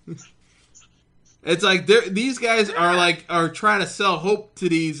 It's like these guys are trying to sell hope to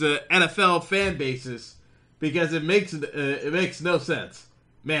these NFL fan bases because it makes no sense.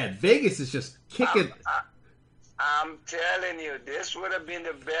 Man, Vegas is just kicking. I'm telling you, this would have been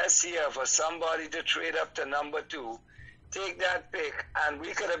the best year for somebody to trade up to number 2, take that pick, and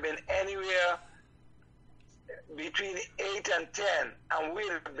we could have been anywhere between 8 and 10, and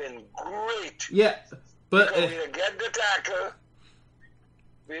we'd have been great. Yeah, but we'd have get the tackle,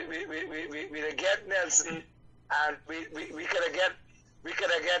 we'd have get Nelson, and we could have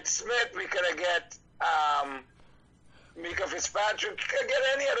get Smith, we could have get Minkah Fitzpatrick, could get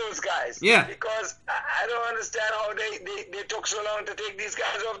any of those guys. Yeah. Because I don't understand how they took so long to take these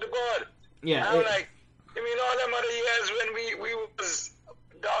guys off the board. Yeah. I'm like, you mean all them other years when we was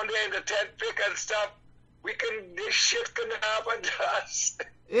down there in the 10th pick and stuff, this shit couldn't happen to us.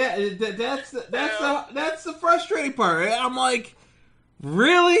 Yeah, that's the frustrating part. I'm like,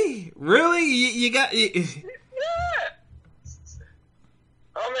 really? You got... Yeah.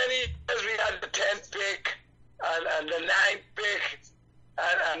 How many years we had the 10th pick and the 9th pick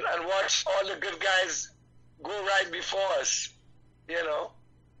and watch all the good guys go right before us, you know?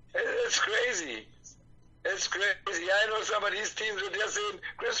 It's crazy. It's crazy. I know some of these teams are just saying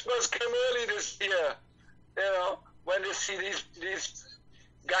Christmas came early this year, you know? when they see these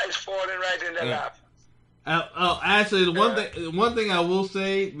guys falling right in their lap. Actually, the one thing I will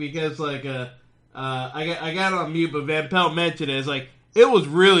say, because like I got on mute, but Van Pelt mentioned it, is like it was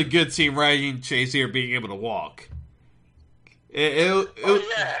really good seeing Ryan Shazier being able to walk. It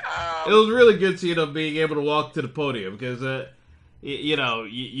was really good seeing him being able to walk to the podium, because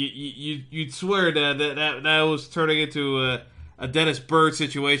you'd swear that was turning into a Dennis Byrd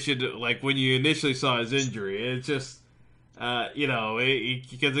situation, like when you initially saw his injury. It's just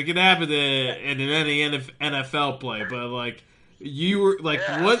because it can happen in any NFL play, but like you were like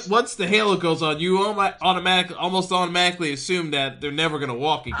once the halo goes on, you almost automatically assume that they're never going to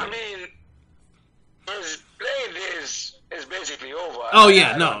walk again. I mean, his playing days is basically over. Oh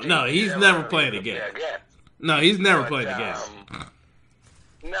yeah, no, he's never playing again. No, he's never playing again.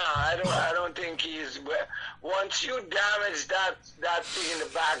 No, I don't think he's. Once you damage that thing in the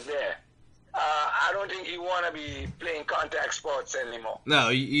back there, I don't think you want to be playing contact sports anymore. No,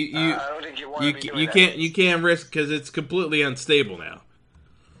 I don't think you want to be doing that. You can't risk, because it's completely unstable now.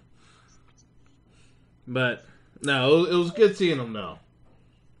 But no, it was good seeing him though.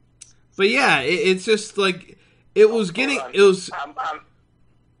 But yeah, it's just like it was getting. It was.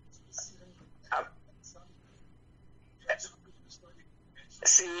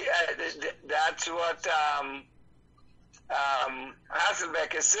 See, that's what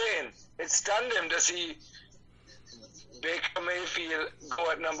Hasselbeck is saying. It stunned him to see Baker Mayfield go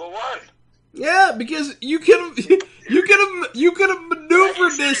at number 1. Yeah, because you could have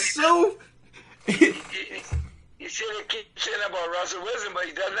maneuvered this so. You see, they keep saying about Russell Wilson, but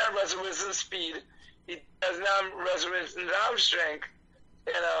he doesn't have Russell Wilson's speed. He doesn't have Russell Wilson's arm strength.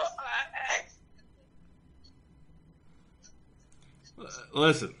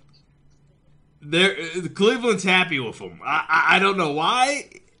 Listen, Cleveland's happy with him. I don't know why,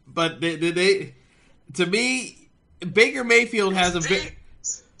 but they to me, Baker Mayfield has a bit.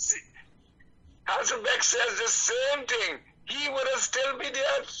 Hasselbeck says the same thing. He would have still been there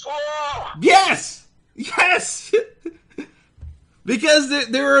at 4. Yes. Because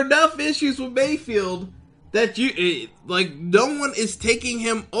there are enough issues with Mayfield that no one is taking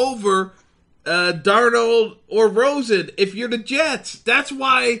him over Darnold or Rosen if you're the Jets. That's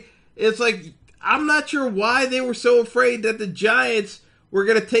why it's like, I'm not sure why they were so afraid that the Giants were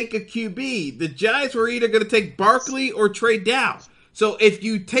going to take a QB. The Giants were either going to take Barkley or trade down. So if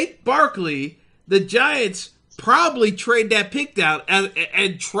you take Barkley, the Giants probably trade that pick down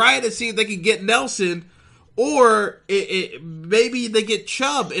and try to see if they can get Nelson, or maybe they get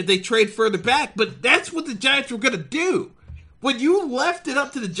Chubb if they trade further back. But that's what the Giants were going to do. When you left it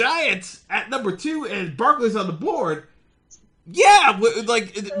up to the Giants at number 2 and Barkley's on the board, yeah,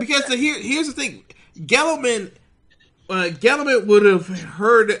 because here's the thing, Gettleman would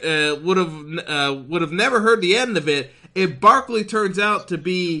have never heard the end of it if Barkley turns out to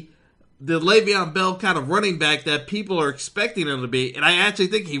be the Le'Veon Bell kind of running back that people are expecting him to be, and I actually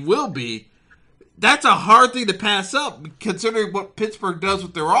think he will be. That's a hard thing to pass up, considering what Pittsburgh does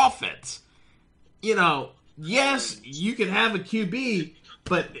with their offense. Yes, you can have a QB,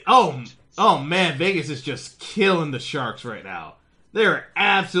 but oh man, Vegas is just killing the Sharks right now. They're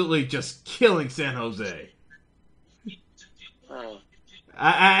absolutely just killing San Jose.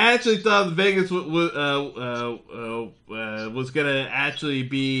 I actually thought Vegas was going to actually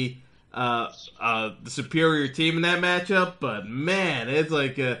be the superior team in that matchup, but man, it's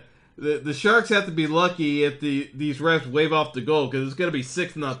like the Sharks have to be lucky if these refs wave off the goal, because it's going to be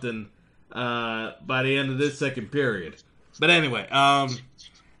 6-0 by the end of this second period. But anyway, but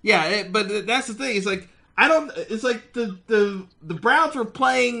that's the thing. It's like it's like the Browns were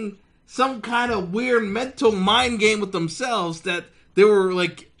playing some kind of weird mental mind game with themselves, that they were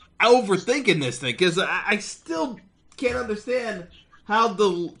like overthinking this thing, because I still can't understand how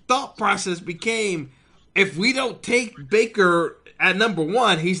the thought process became, if we don't take Baker at number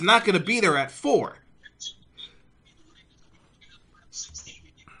 1, he's not going to be there at 4.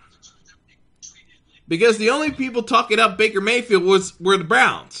 Because the only people talking up Baker Mayfield were the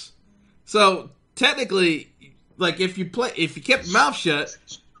Browns. So technically, like if you kept your mouth shut,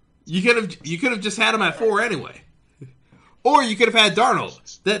 you could have just had him at 4 anyway, or you could have had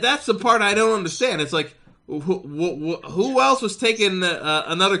Darnold. That's the part I don't understand. It's like, who else was taking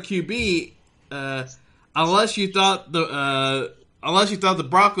another QB unless you thought the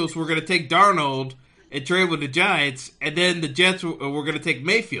Broncos were going to take Darnold and trade with the Giants, and then the Jets were going to take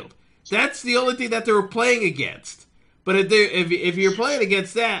Mayfield. That's the only thing that they were playing against. But if you're playing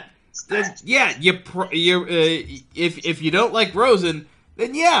against that, then yeah, if you don't like Rosen,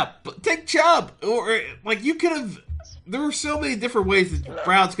 then yeah, take Chubb, or like you could have. There were so many different ways that the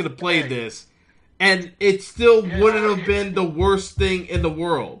Browns could have played this, and it still wouldn't have been the worst thing in the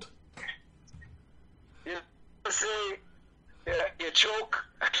world. You say you choke.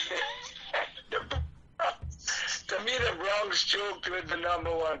 To me, the Bronx choked with the number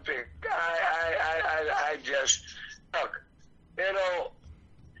one pick. I just look. You know,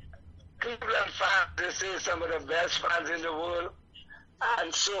 Cleveland fans, they say some of the best fans in the world.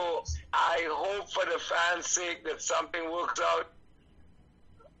 And so I hope for the fans' sake that something works out.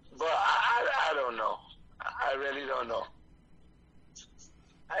 But I don't know. I really don't know.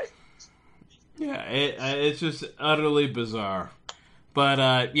 It's just utterly bizarre.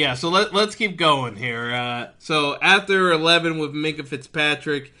 But, so let's keep going here. So after 11 with Minkah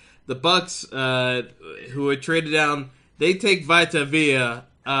Fitzpatrick, the Bucks, who had traded down, they take Vita Vea,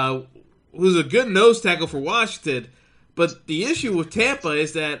 who's a good nose tackle for Washington. But the issue with Tampa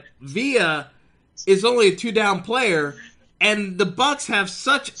is that Vea is only a 2-down player, and the Bucks have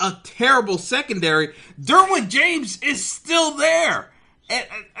such a terrible secondary. Derwin James is still there. And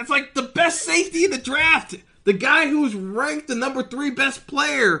it's like the best safety in the draft. The guy who's ranked the number 3 best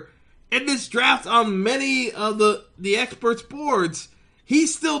player in this draft on many of the experts' boards,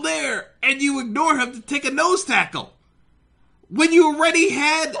 he's still there, and you ignore him to take a nose tackle. When you already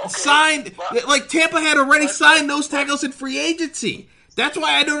had signed, like Tampa had already signed nose tackles in free agency. That's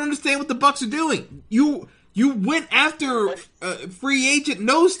why I don't understand what the Bucks are doing. You went after free agent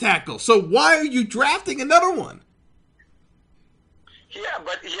nose tackle, so why are you drafting another one? Yeah,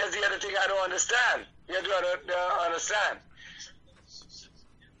 but here's the other thing I don't understand. You have to understand.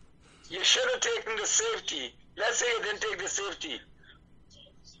 You should have taken the safety. Let's say you didn't take the safety.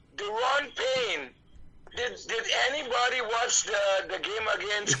 Deron Payne. Did anybody watch the game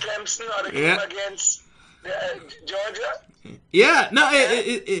against Clemson or the game against Georgia? Yeah, no,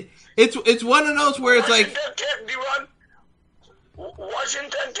 it's one of those where it's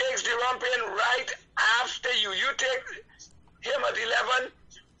Washington takes Deron Payne right after you. You take him at 11.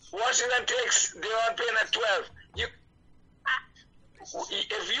 Washington takes Deron Payne at 12.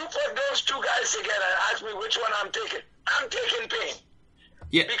 If you put those two guys together and ask me which one I'm taking Payne.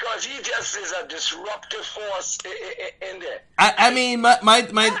 Yeah. Because he just is a disruptive force in there. I mean, my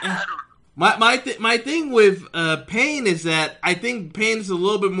thing with Payne is that I think Payne is a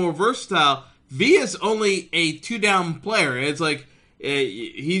little bit more versatile. Vea's only a 2-down player. It's like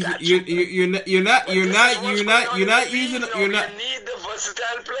you're not using the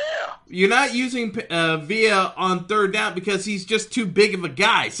versatile player. You're not using Vea on 3rd down because he's just too big of a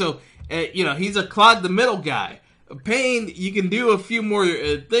guy. So he's a clog the middle guy. Payne, you can do a few more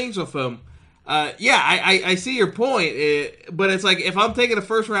things with him. I see your point, but it's like if I'm taking a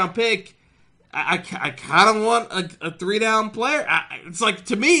 1st-round pick, I kind of want a 3-down player. It's like,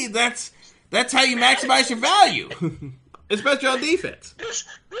 to me, that's how you maximize your value, especially on defense.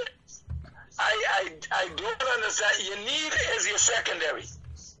 I don't understand. You need is your secondary.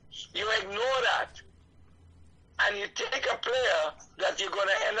 You ignore that. And you take a player that you're going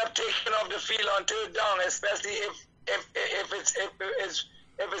to end up taking off the field on 3rd down, especially if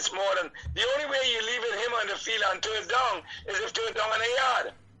it's more than the only way you're leaving him on the field on 3rd down is if 3rd down in a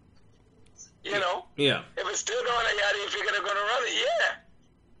yard. You know? Yeah. If it's 3rd down in a yard, if you're going to run it, yeah.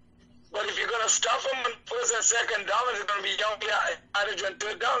 But if you're going to stuff him on 1st and 2nd down, it's going to be young yardage on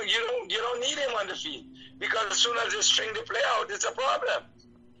 3rd down. You don't need him on the field because as soon as they string the play out, it's a problem.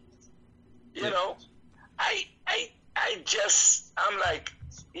 You know. I'm like,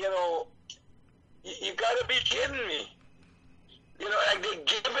 you gotta be kidding me. Like they're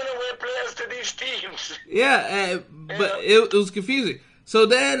giving away players to these teams. Yeah, but it was confusing. So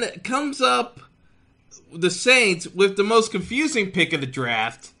then comes up the Saints with the most confusing pick of the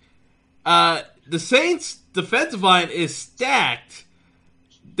draft. The Saints' defensive line is stacked.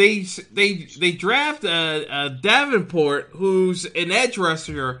 They draft Davenport, who's an edge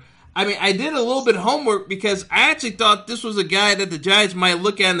rusher. I mean, I did a little bit of homework because I actually thought this was a guy that the Giants might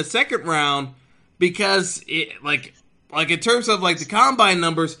look at in the 2nd round because, like in terms of like the combine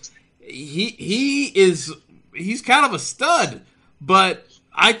numbers, he's kind of a stud. But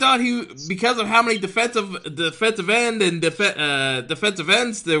I thought because of how many defensive end and defensive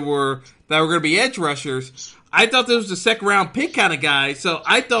ends there were that were going to be edge rushers, I thought this was a 2nd round pick kind of guy. So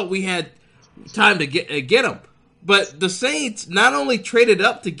I thought we had time to get him. But the Saints not only traded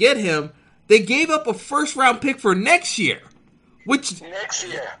up to get him, they gave up a 1st-round pick for next year, which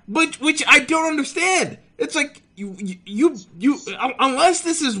I don't understand. It's like you unless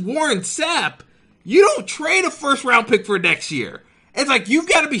this is Warren Sapp, you don't trade a 1st-round pick for next year. It's like you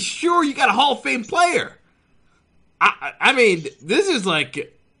got to be sure you got a Hall of Fame player. I mean, this is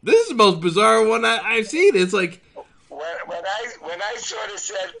the most bizarre one I've seen. It's like when I sort of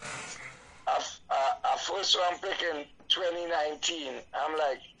said. a first round pick in 2019.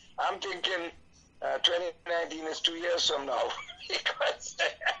 I'm thinking 2019 is 2 years from now. Because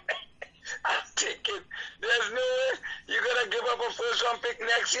I'm thinking there's no way you're going to give up a first round pick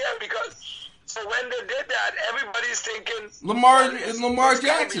next year, because so when they did that, everybody's thinking Lamar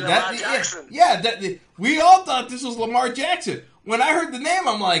Jackson. We all thought this was Lamar Jackson. When I heard the name,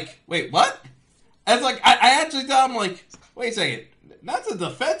 I'm like, wait, what? I was like, I actually thought, I'm like, wait a second, that's a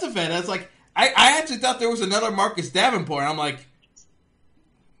defensive end. I was like, I actually thought there was another Marcus Davenport. I'm like,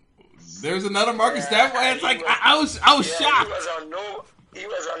 there's another Marcus Davenport. It's like I was shocked. He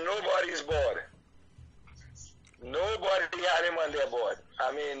was on nobody's board. Nobody had him on their board.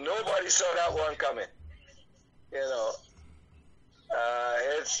 I mean, nobody saw that one coming. You know,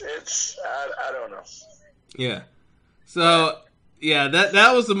 I don't know. Yeah. So yeah,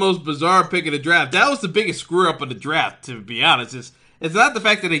 that was the most bizarre pick of the draft. That was the biggest screw up of the draft, to be honest. It's not the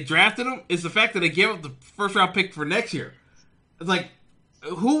fact that they drafted him; it's the fact that they gave up the first round pick for next year. It's like,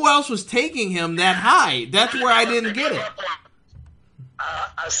 who else was taking him that high? That's where I didn't get it.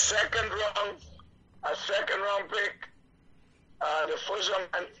 A second round pick, the first round,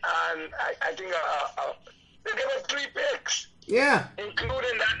 and I think they gave up 3 picks. Yeah,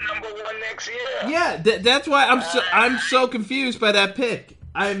 including that number 1 next year. Yeah, that's why I'm so confused by that pick.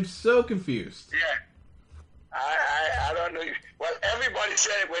 I'm so confused. Yeah, I don't know. Well, everybody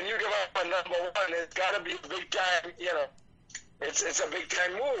said when you give up a number 1, it's got to be a big time. You know, it's a big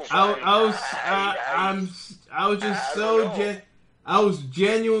time move. I was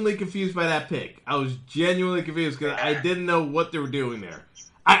genuinely confused by that pick. I was genuinely confused because I didn't know what they were doing there.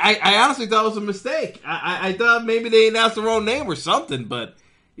 I honestly thought it was a mistake. I thought maybe they announced the wrong name or something, but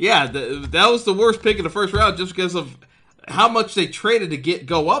yeah, that was the worst pick in the first round just because of how much they traded to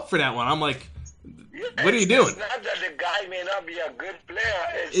go up for that one. I'm like, what are you doing? It's not that the guy may not be a good player.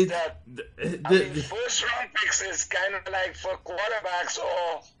 It's that first round picks is kind of like for quarterbacks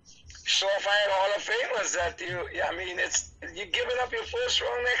or surefire Hall of Famers that you're giving up your first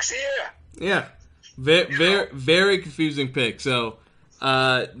round next year. Yeah, very confusing pick. So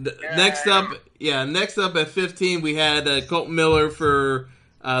next up at 15 we had Colton Miller for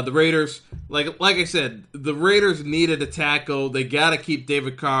the Raiders. Like I said, the Raiders needed a tackle. They got to keep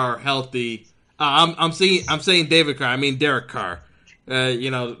David Carr healthy. I'm saying David Carr. I mean Derek Carr. But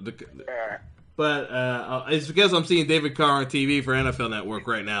it's because I'm seeing David Carr on TV for NFL Network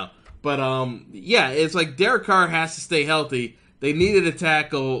right now. But it's like Derek Carr has to stay healthy. They needed a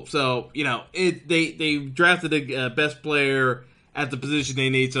tackle, so they drafted a best player at the position they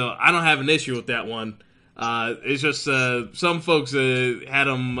need. So I don't have an issue with that one. It's just some folks had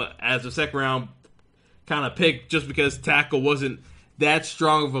him as a second round kind of pick just because tackle wasn't that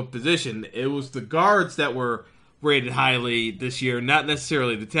strong of a position. It was the guards that were rated highly this year, not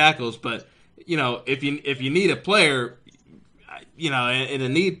necessarily the tackles. But if you need a player, in a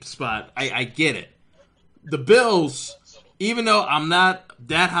need spot, I get it. The Bills, even though I'm not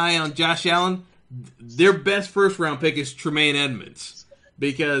that high on Josh Allen, their best first round pick is Tremaine Edmunds,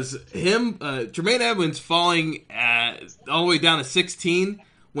 because Tremaine Edmunds falling all the way down to 16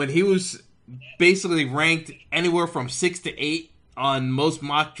 when he was basically ranked anywhere from 6 to 8 on most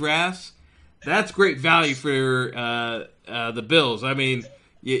mock drafts. That's great value for the Bills. I mean,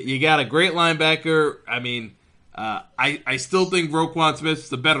 you got a great linebacker. I mean, I still think Roquan Smith's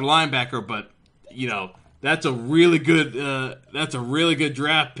the better linebacker, but that's a really good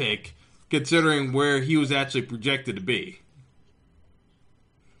draft pick considering where he was actually projected to be.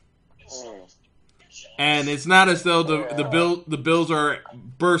 And it's not as though the Bills are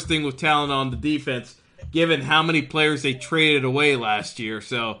bursting with talent on the defense, given how many players they traded away last year.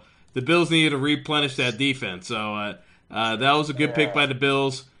 So the Bills needed to replenish that defense. So that was a good pick by the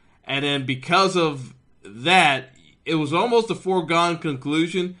Bills. And then because of that, it was almost a foregone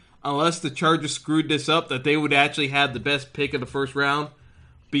conclusion, unless the Chargers screwed this up, that they would actually have the best pick of the first round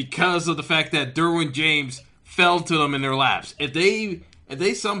because of the fact that Derwin James fell to them in their laps. If they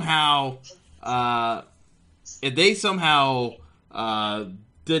somehow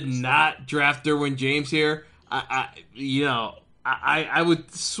did not draft Derwin James here, I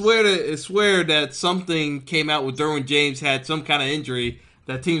would swear that something came out with Derwin James had some kind of injury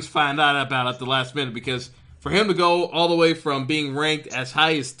that teams find out about at the last minute, because for him to go all the way from being ranked as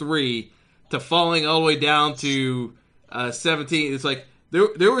high as 3 to falling all the way down to 17, it's like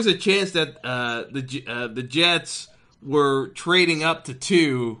there was a chance that the Jets were trading up to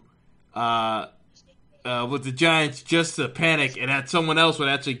 2 with the Giants just to panic, and that someone else would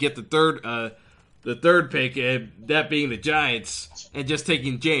actually get the third pick, that being the Giants, and just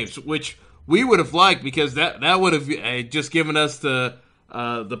taking James, which we would have liked, because that would have just given us the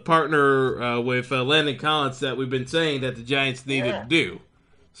the partner with Landon Collins that we've been saying that the Giants needed to do.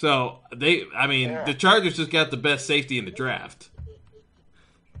 So the Chargers just got the best safety in the draft.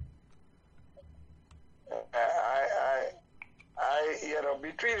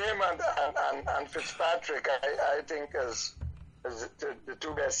 Between him and Fitzpatrick, I think is the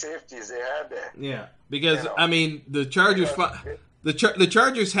two best safeties they had there. Yeah, because the Chargers, the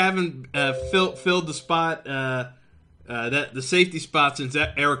Chargers haven't filled the spot that the safety spot since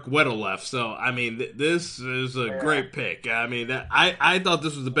Eric Weddle left. So this is a great pick. I thought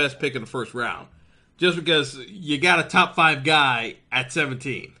this was the best pick in the first round, just because you got a top 5 guy at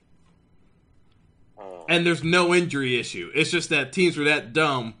 17. And there's no injury issue. It's just that teams were that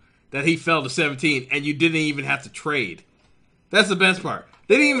dumb that he fell to 17, and you didn't even have to trade. That's the best part.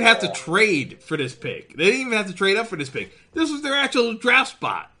 They didn't even have to trade for this pick. They didn't even have to trade up for this pick. This was their actual draft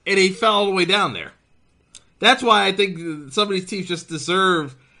spot, and he fell all the way down there. That's why I think some of these teams just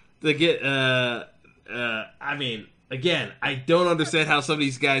deserve to get... again, I don't understand how some of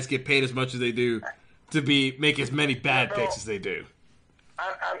these guys get paid as much as they do to make as many bad picks as they do.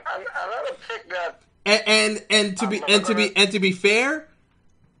 Another pick that... And to be fair,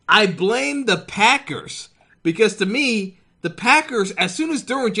 I blame the Packers, because to me, the Packers, as soon as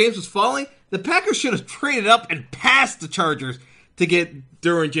Derwin James was falling, the Packers should have traded up and passed the Chargers to get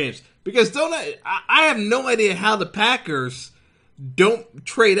Derwin James. Because I have no idea how the Packers don't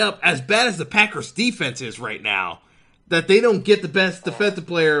trade up, as bad as the Packers defense is right now, that they don't get the best defensive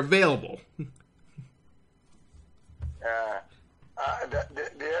player available.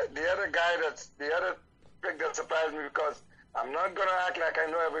 The other guy the other pick that surprised me, because I'm not gonna act like I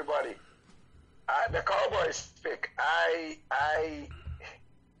know everybody. The Cowboys pick.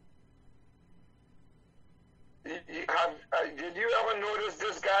 Did you ever notice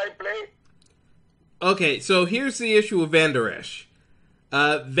this guy play? Okay, so here's the issue with Van Der Esch.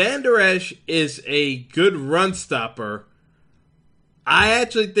 Van Der Esch is a good run stopper. I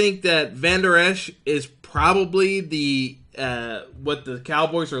actually think that Van Der Esch is probably what the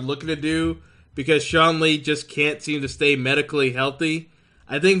Cowboys are looking to do, because Sean Lee just can't seem to stay medically healthy.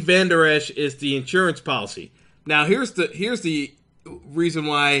 I think Van Der Esch is the insurance policy. Now, here's the reason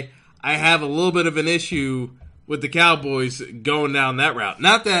why I have a little bit of an issue with the Cowboys going down that route.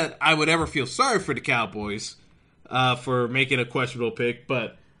 Not that I would ever feel sorry for the Cowboys for making a questionable pick,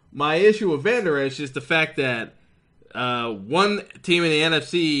 but my issue with Van Der Esch is the fact that one team in the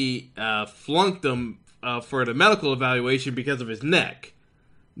NFC flunked him for the medical evaluation because of his neck.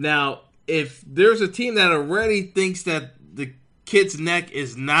 Now, if there's a team that already thinks that the kid's neck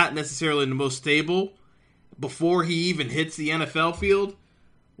is not necessarily the most stable before he even hits the NFL field,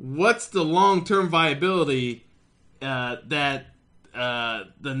 what's the long-term viability that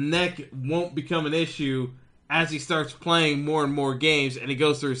the neck won't become an issue as he starts playing more and more games and he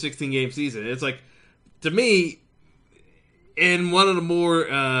goes through a 16-game season? It's like, to me, in one of the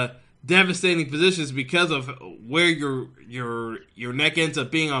more devastating positions because of where your neck ends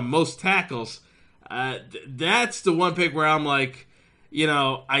up being on most tackles, that's the one pick where I'm like,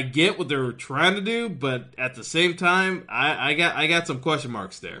 I get what they're trying to do, but at the same time, I got some question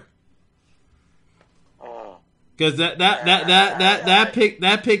marks there. Because that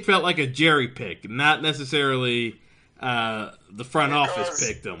pick felt like a Jerry pick, not necessarily the front office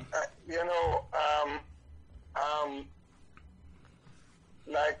picked him.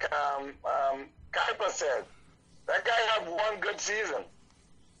 Like Kuiper said, that guy had one good season.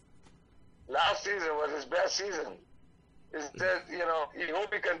 Last season was his best season. He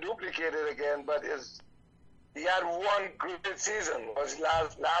hope he can duplicate it again, but he had one great season, was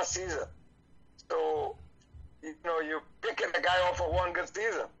last season. So, you're picking a guy off of one good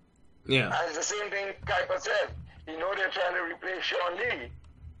season. Yeah. And it's the same thing Kuiper said. They're trying to replace Sean Lee,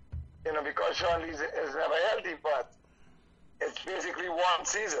 because Sean Lee is never healthy, but it's basically one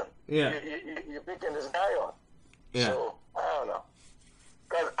season. Yeah. You're picking this guy on. Yeah. So, I don't know.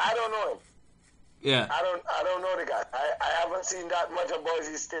 Because I don't know him. Yeah. I don't know the guy. I haven't seen that much of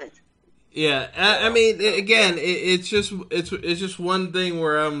Boise State. Yeah. Again, it's just one thing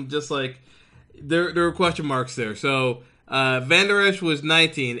where I'm just like, there are question marks there. So, Van Der Esch was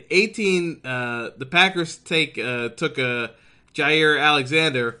 19. 18, the Packers took Jair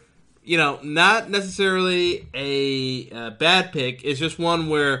Alexander. Not necessarily a bad pick. It's just one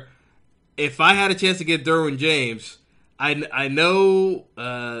where if I had a chance to get Derwin James, I know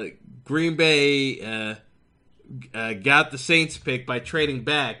Green Bay got the Saints pick by trading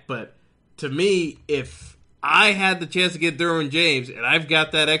back, but to me, if I had the chance to get Derwin James and I've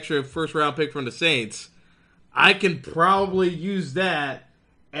got that extra first-round pick from the Saints, I can probably use that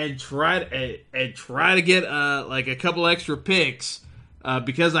and try to get like a couple extra picks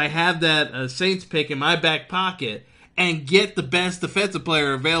because I have that Saints pick in my back pocket and get the best defensive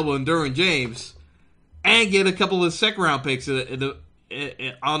player available in Derwin James and get a couple of second-round picks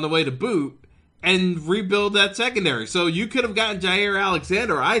on the way to boot and rebuild that secondary. So you could have gotten Jair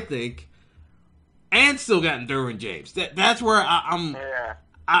Alexander, I think, and still gotten Derwin James. That's where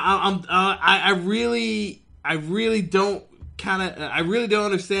I really don't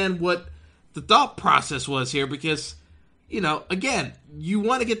understand what the thought process was here, because, again, you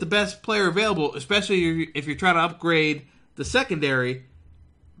want to get the best player available, especially if you're trying to upgrade the secondary.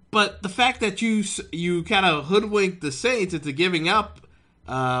 But the fact that you kind of hoodwinked the Saints into giving up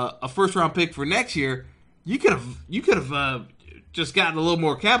a first-round pick for next year, you could have just gotten a little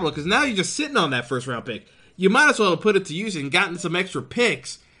more capital, because now you're just sitting on that first-round pick. You might as well have put it to use and gotten some extra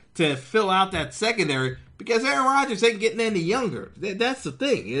picks to fill out that secondary, because Aaron Rodgers ain't getting any younger. That's the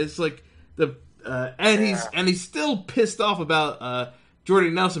thing. It's like he's still pissed off about Jordy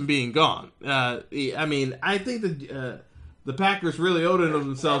Nelson being gone. I think the Packers really owed it to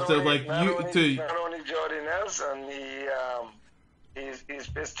themselves not only Jordy Nelson, he's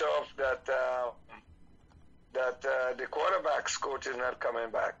pissed off that the quarterback's coach is not coming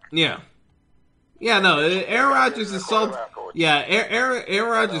back. Aaron Rodgers is salty. Aaron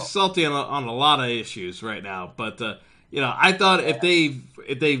Rodgers is salty on a lot of issues right now. But I thought if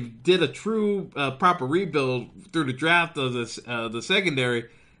they did a true proper rebuild through the draft of the secondary,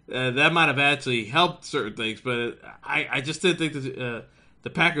 that might have actually helped certain things. But I just didn't think that the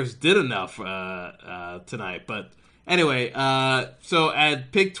Packers did enough tonight. But anyway, so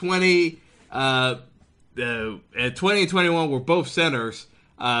at pick 20, at 20 and 21 were both centers.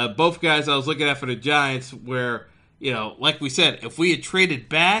 Both guys I was looking at for the Giants, where, like we said, if we had traded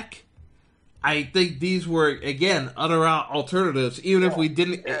back, I think these were, again, other alternatives. Even if we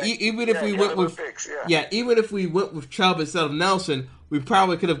didn't, even if we went with picks, even if we went with Chubb instead of Nelson, we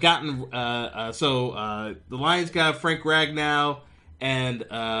probably could have gotten. The Lions got Frank Ragnow, and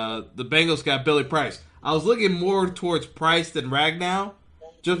the Bengals got Billy Price. I was looking more towards Price than Ragnow,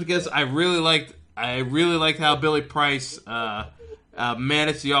 just because I really liked how Billy Price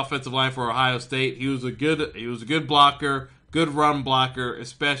managed the offensive line for Ohio State. He was a good blocker, good run blocker,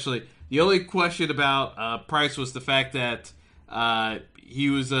 especially. The only question about Price was the fact that he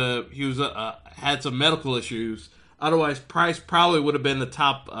had some medical issues. Otherwise, Price probably would have been the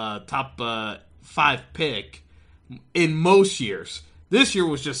top 5 pick in most years. This year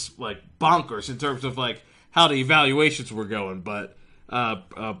was just like bonkers in terms of like how the evaluations were going. But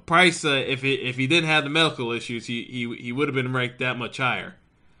Price, if he didn't have the medical issues, he would have been ranked that much higher.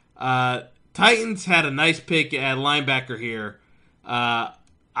 Titans had a nice pick at linebacker here. I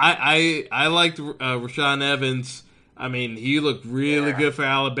liked Rashaan Evans. I mean, he looked really good for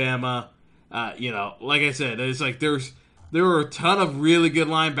Alabama. Like I said, it's like there were a ton of really good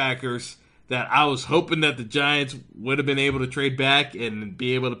linebackers that I was hoping that the Giants would have been able to trade back and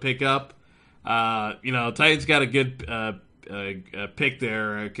be able to pick up. Titans got a good pick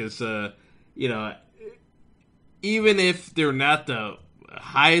there, because even if they're not the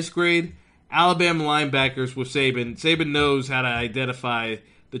highest grade, Alabama linebackers with Saban knows how to identify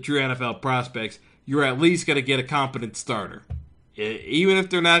the true NFL prospects. You're at least going to get a competent starter. Even if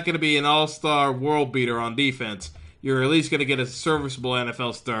they're not going to be an all-star world beater on defense, you're at least going to get a serviceable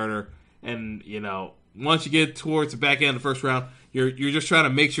NFL starter. And, once you get towards the back end of the first round, you're just trying to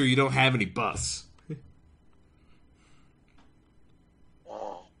make sure you don't have any busts.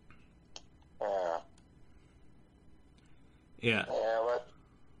 Yeah. But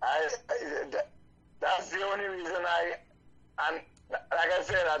that's the only reason and like I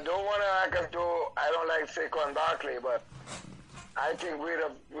said, I don't want to I don't like Saquon Barkley, but I think we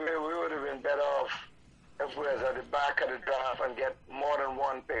would have been better off if we was at the back of the draft and get more than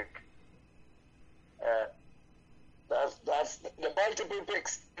one pick. That's the multiple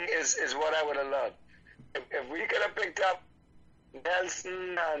picks is what I would have loved. If we could have picked up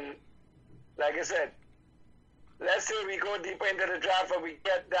Nelson, and like I said, let's say we go deeper into the draft and we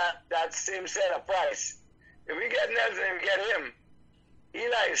get that same set of Price. If we get Nelson and we get him,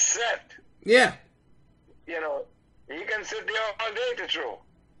 Eli is set. Yeah. He can sit there all day to throw.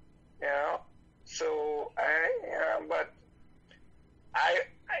 So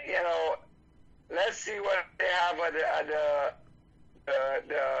let's see what they have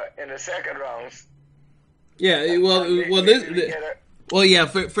in the second rounds. Yeah,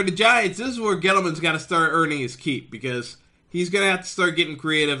 for the Giants, this is where Gettleman's got to start earning his keep, because he's going to have to start getting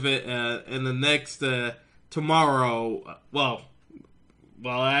creative in the next tomorrow. Well,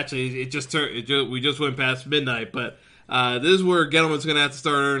 actually, we just went past midnight, but this is where Gettleman's going to have to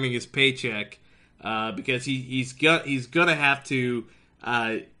start earning his paycheck, because he's going to have to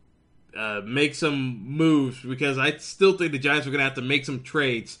make some moves, because I still think the Giants are going to have to make some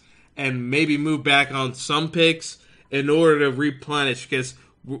trades and maybe move back on some picks in order to replenish, because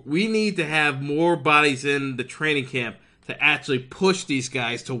we need to have more bodies in the training camp to actually push these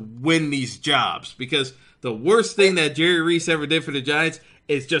guys to win these jobs. Because the worst thing that Jerry Reese ever did for the Giants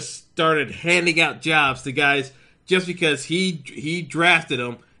is just started handing out jobs to guys just because he drafted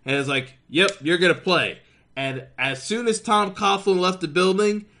them and is like, yep, you're going to play. And as soon as Tom Coughlin left the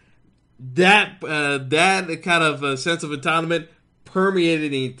building, that kind of sense of entitlement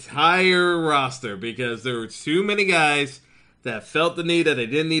permeated the entire roster, because there were too many guys that felt the need that they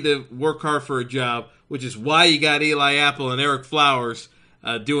didn't need to work hard for a job, which is why you got Eli Apple and Eric Flowers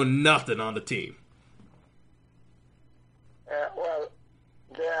doing nothing on the team.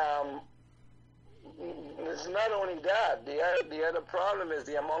 It's not only that. The other problem is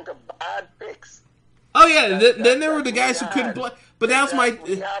the amount of bad picks. Oh yeah, then there were the guys who couldn't play. But that's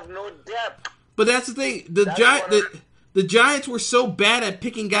we have no depth. But that's the thing. The Giants were so bad at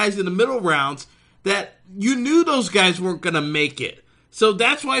picking guys in the middle rounds that you knew those guys weren't going to make it. So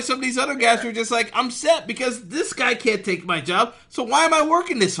that's why some of these other guys were just like, I'm set because this guy can't take my job. So why am I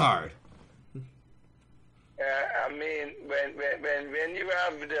working this hard? I mean, when you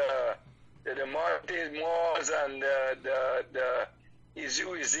have the Montez Moores and the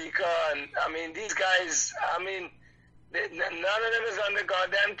Izika, and I mean these guys, I mean none of them is on the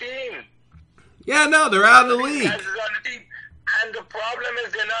goddamn team. Yeah, no, they're out of the league. Guys is on the team. And the problem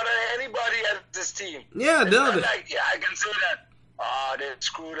is they're not on anybody at this team. Yeah, it's no. Not like, yeah, I can say that. They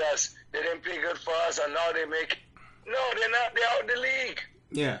screwed us. They didn't play good for us, and now they make. No, they're not. They're out of the league.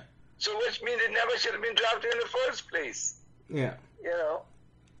 Yeah. So which means they never should have been drafted in the first place. Yeah. You know.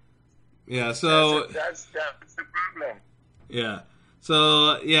 Yeah. So that's the problem. Yeah.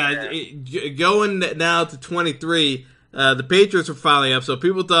 So going now to 23. The Patriots are finally up, so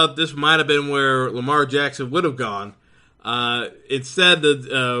people thought this might have been where Lamar Jackson would have gone. Instead,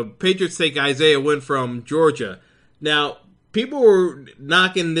 the Patriots take Isaiah Wynn from Georgia. Now, people were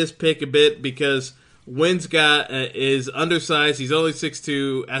knocking this pick a bit because Wynn's is undersized. He's only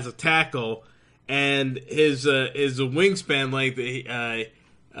 6'2" as a tackle, and his wingspan length,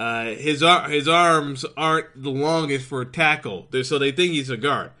 his arms aren't the longest for a tackle. So they think he's a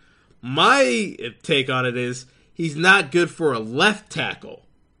guard. My take on it is, he's not good for a left tackle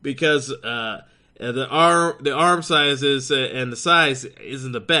because the arm size and the size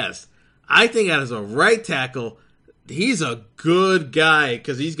isn't the best. I think as a right tackle, he's a good guy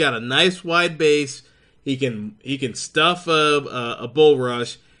because he's got a nice wide base. He can stuff a bull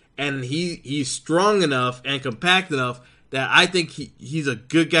rush, and he's strong enough and compact enough that I think he's a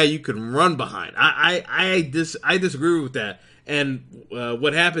good guy you can run behind. I disagree with that. And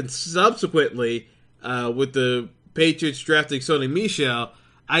what happened subsequently with the Patriots drafting Sonny Michel,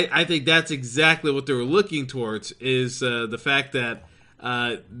 I think that's exactly what they were looking towards, is the fact that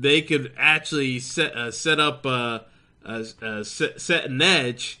they could actually set an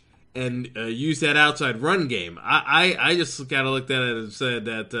edge and use that outside run game. I just kind of looked at it and said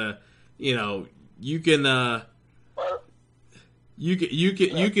that you can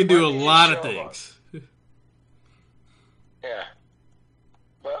do a lot of things. Yeah,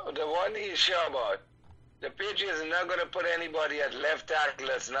 but the one thing is sure about, the Patriots are not going to put anybody at left tackle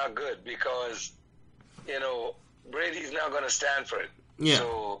that's not good, because Brady's not going to stand for it. Yeah.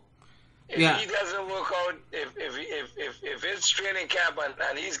 So if he doesn't work out, if it's training camp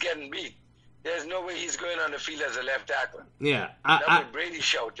and he's getting beat, there's no way he's going on the field as a left tackle. Yeah, that's what Brady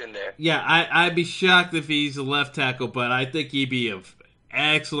shout in there. Yeah, I'd be shocked if he's a left tackle, but I think he'd be an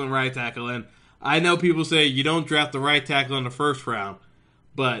excellent right tackle. And I know people say you don't draft the right tackle in the first round,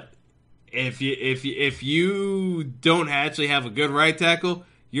 but if you don't actually have a good right tackle,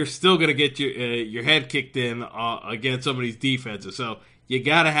 you're still going to get your head kicked in against some of these defenses. So you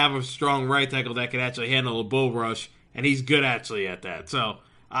got to have a strong right tackle that can actually handle a bull rush, and he's good actually at that. So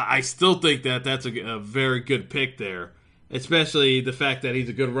I still think that that's a very good pick there, especially the fact that he's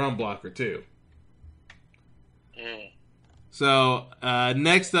a good run blocker too. So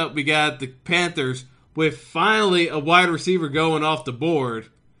next up, we got the Panthers with finally a wide receiver going off the board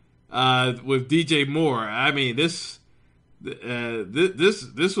with DJ Moore. I mean, this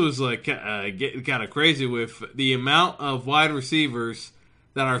was like getting kind of crazy with the amount of wide receivers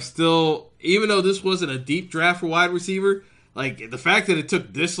that are still, even though this wasn't a deep draft for wide receiver, like the fact that it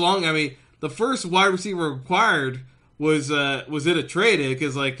took this long. I mean, the first wide receiver acquired was in a trade,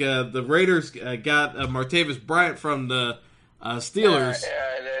 because the Raiders got Martavis Bryant from the Steelers,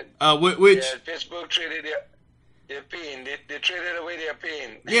 which Pittsburgh traded their pain. They traded away their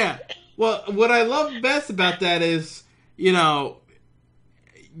pain. Yeah. Well, what I love best about that is,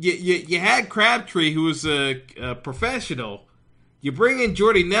 you had Crabtree, who was a professional. You bring in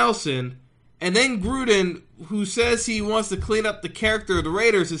Jordy Nelson, and then Gruden, who says he wants to clean up the character of the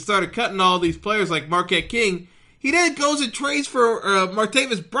Raiders and started cutting all these players like Marquette King. He then goes and trades for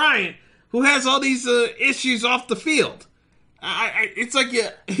Martavis Bryant, who has all these issues off the field. It's like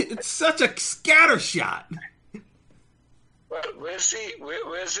it's such a scattershot. Well, we'll see.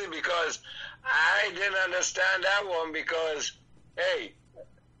 We'll see, because I didn't understand that one, because hey,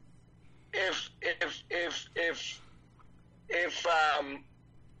 if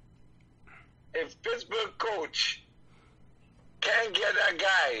Pittsburgh coach can't get that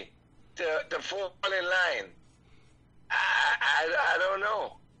guy to fall in line, I don't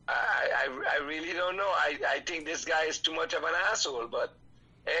know. I really don't know. I think this guy is too much of an asshole, but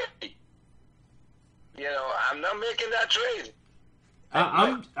hey, I'm not making that trade.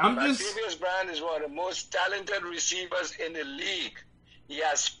 I'm just. Martavis Bryant is one of the most talented receivers in the league. He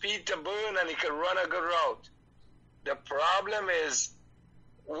has speed to burn, and he can run a good route. The problem is,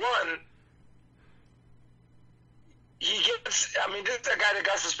 one, this is a guy that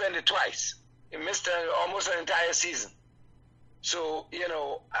got suspended twice. He missed almost an entire season. So, you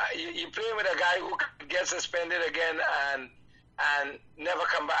play with a guy who can get suspended again and never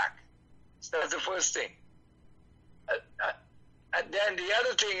come back. So that's the first thing. And then the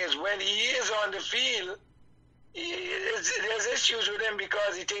other thing is, when he is on the field, there's issues with him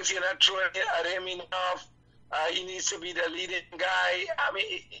because he thinks you're not throwing at him enough. He needs to be the leading guy. I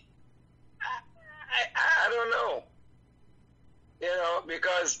don't know.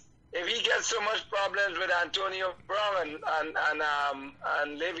 Because if he gets so much problems with Antonio Brown and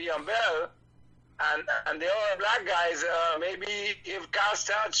Le'Veon Bell, and they're all black guys, maybe if Carl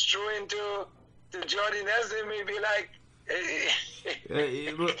starts throwing to Jordy Nelson, maybe like.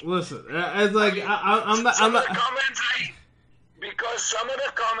 Listen, it's like I'm not. Because some of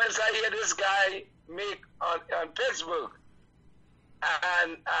the comments I hear this guy make on Pittsburgh,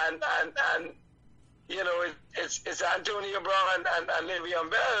 and it's Antonio Brown and Le'Veon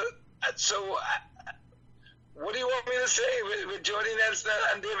Bell. So what do you want me to say with Jordy Nelson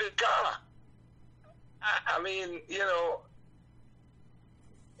and David Carr? I'm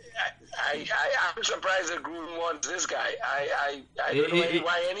surprised that Gruden wants this guy. I don't know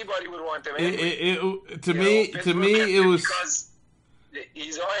why anybody would want him anyway. To me, it was because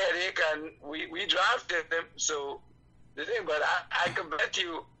he's our headache, and we drafted him. So the thing, but I could bet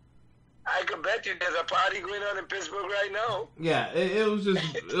you there's a party going on in Pittsburgh right now. Yeah, it was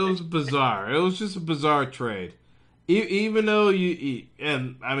bizarre. It was just a bizarre trade. Even though is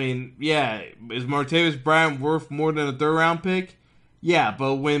Martavis Bryant worth more than a third round pick? Yeah,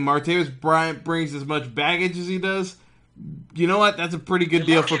 but when Martavis Bryant brings as much baggage as he does, you know what? That's a pretty good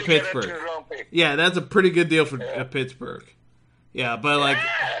deal for Pittsburgh. Yeah, that's a pretty good deal for Pittsburgh. Yeah, but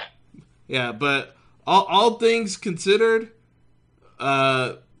but all things considered,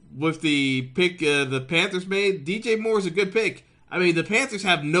 with the pick the Panthers made, DJ Moore is a good pick. The Panthers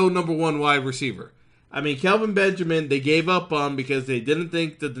have no number one wide receiver. Kelvin Benjamin, they gave up on because they didn't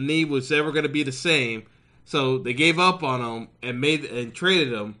think that the knee was ever going to be the same. So they gave up on him and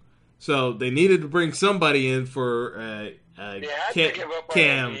traded him. So they needed to bring somebody in for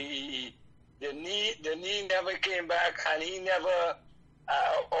Cam. The knee never came back, and he never.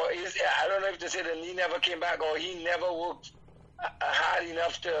 I don't know if they say the knee never came back, or he never worked hard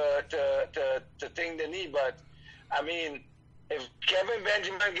enough to think the knee. But if Kevin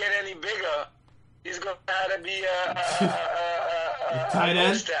Benjamin get any bigger, he's going to have to be a tight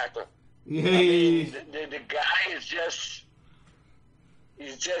end tackle. Yeah, the guy is just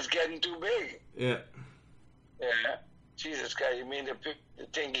getting too big. Yeah. Jesus Christ, you mean the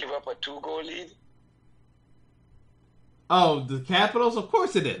thing gave up a 2-goal lead? Oh, the Capitals? Of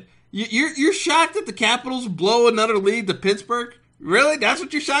course it did. You're shocked that the Capitals blow another lead to Pittsburgh? Really? That's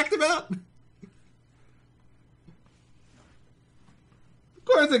what you're shocked about? Of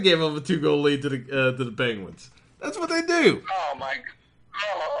course they gave up a 2-goal lead to the Penguins. That's what they do. Oh my God.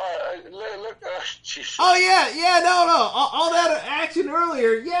 Look, Jesus. Oh yeah, no. All that action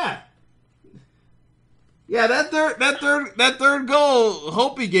earlier, yeah. Yeah, that third goal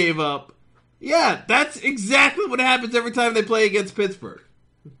Hopi gave up. Yeah, that's exactly what happens every time they play against Pittsburgh.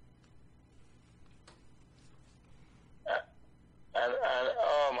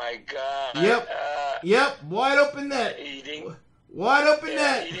 Oh my God. Yep, wide open net. Wide open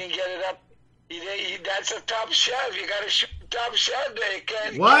net. He didn't get it up. That's a top shot. You got to shoot top shot there.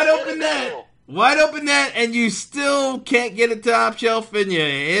 Wide open net, and you still can't get it top shelf, and you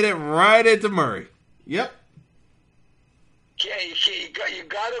hit it right into Murray. Yep. You got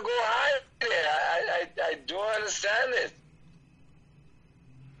to go high there. I don't understand it.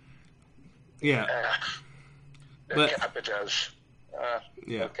 Yeah. The Capitals.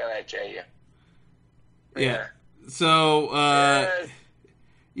 Yeah. What can I tell you? Yeah. So,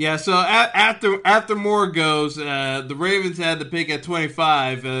 so after Moore goes, the Ravens had the pick at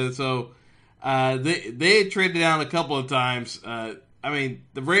 25. They had traded down a couple of times. The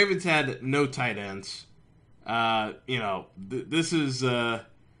Ravens had no tight ends. This was a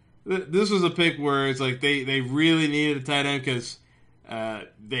pick where it's like they really needed a tight end because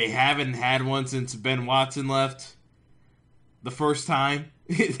they haven't had one since Ben Watson left the first time.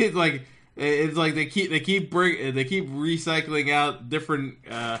 It's like they keep recycling out different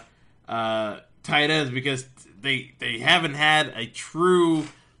tight ends because they haven't had a true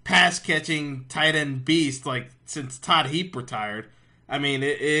pass catching tight end beast like since Todd Heap retired. I mean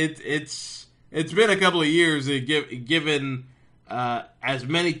it's been a couple of years given as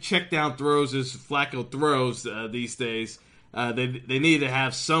many check down throws as Flacco throws these days. They need to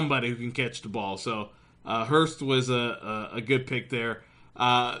have somebody who can catch the ball. So Hurst was a good pick there.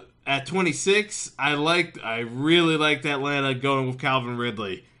 At 26, I really liked Atlanta going with Calvin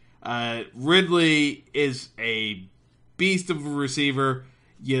Ridley. Ridley is a beast of a receiver.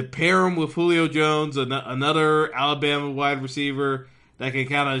 You pair him with Julio Jones, another Alabama wide receiver that can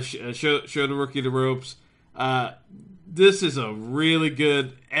kind of show the rookie the ropes. This is a really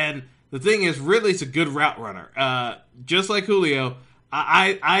good, and the thing is, Ridley's a good route runner. Just like Julio,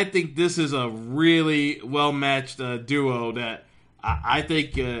 I think this is a really well-matched duo that I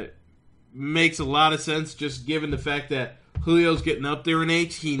think makes a lot of sense just given the fact that Julio's getting up there in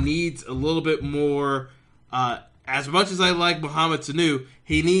age. He needs a little bit more, as much as I like Mohamed Sanu,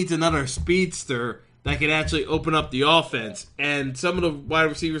 he needs another speedster that can actually open up the offense. And some of the wide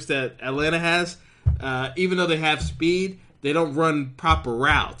receivers that Atlanta has, even though they have speed, they don't run proper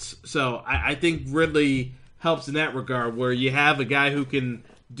routes. So I think Ridley helps in that regard, where you have a guy who can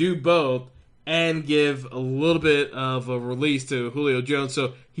do both and give a little bit of a release to Julio Jones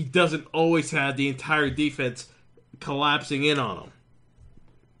so he doesn't always have the entire defense collapsing in on him.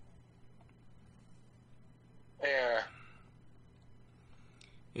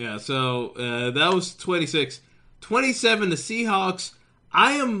 Yeah, so that was 26. 27, the Seahawks.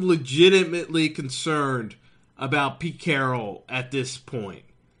 I am legitimately concerned about Pete Carroll at this point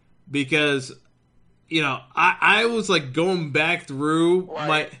because, I was like going back through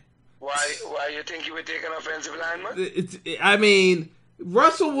Why you think you would take an offensive lineman?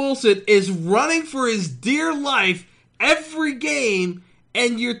 Russell Wilson is running for his dear life every game,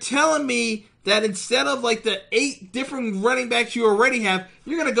 and you're telling me that instead of like the 8 different running backs you already have,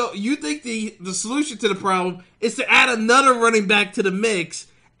 you're going to go, you think the solution to the problem is to add another running back to the mix.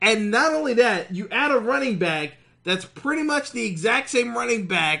 And not only that, you add a running back that's pretty much the exact same running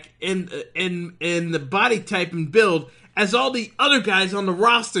back in the body type and build as all the other guys on the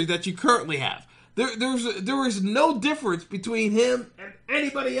roster that you currently have. There is no difference between him and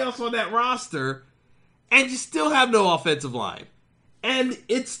anybody else on that roster, and you still have no offensive line. And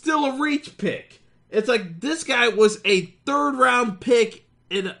it's still a reach pick. It's like this guy was a 3rd round pick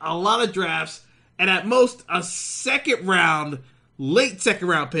in a lot of drafts, and at most a late second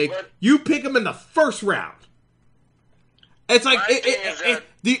round pick. You pick him in the 1st round. It's like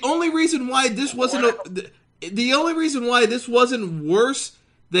the only reason why this wasn't worse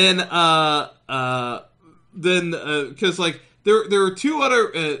than because like there were 2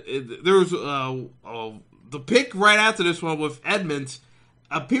 other there was the pick right after this one with Edmonds.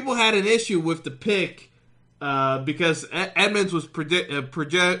 People had an issue with the pick because Edmonds was projected for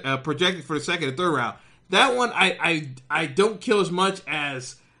the 2nd and 3rd round. That one I don't kill as much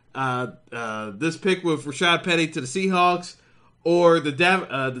as this pick with Rashad Penny to the Seahawks, or the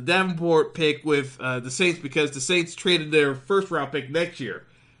Davenport pick with the Saints, because the Saints traded their 1st round pick next year.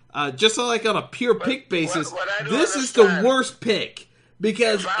 Just so like on a pure pick basis, this is the worst pick.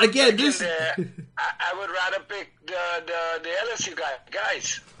 Because again, this I would rather pick the LSU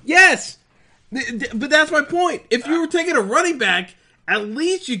guys. Yes, but that's my point. If you were taking a running back, at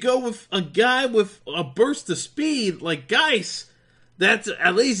least you go with a guy with a burst of speed like Geis. That's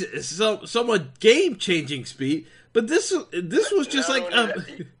at least somewhat game-changing speed. But this was just not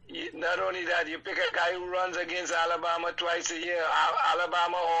like not only that, you pick a guy who runs against Alabama twice a year,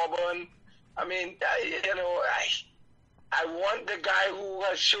 Alabama, Auburn. I mean, I want the guy who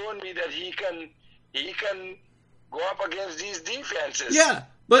has shown me that he can go up against these defenses. Yeah,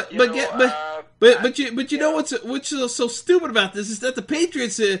 but you know what's so stupid about this is that the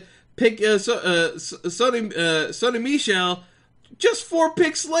Patriots pick Sony Michel just 4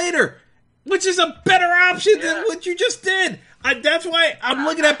 picks later, which is a better option than what you just did. That's why I'm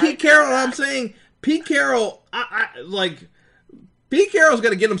looking at Pete Carroll and I'm saying, Pete Carroll, I like Pete Carroll's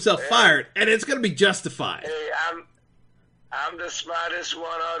going to get himself fired, and it's going to be justified. Hey, I'm the smartest one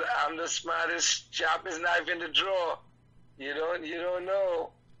out. I'm the smartest, sharpest knife in the drawer. You don't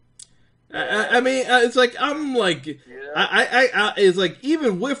know. I mean, it's like I'm like, I it's like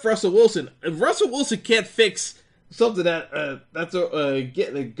even with Russell Wilson, if Russell Wilson can't fix something that's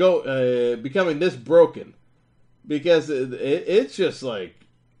becoming this broken, because it's just like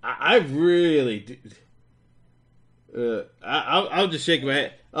I really. I'll just shake my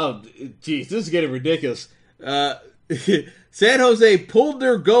head. Oh, jeez, this is getting ridiculous. San Jose pulled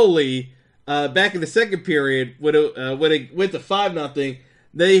their goalie back in the second period when it went to 5-0.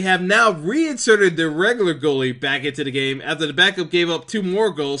 They have now reinserted their regular goalie back into the game after the backup gave up 2 more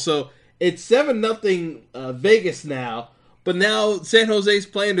goals. So it's 7-0 Vegas now. But now San Jose's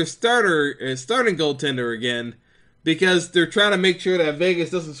playing their starting goaltender again because they're trying to make sure that Vegas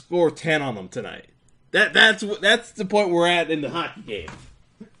doesn't score 10 on them tonight. That's the point we're at in the hockey game.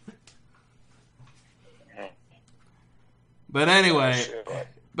 But anyway,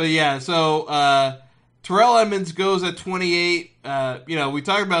 so Terrell Edmonds goes at 28. We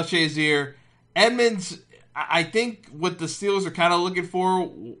talked about Shazier. Edmonds, I think what the Steelers are kind of looking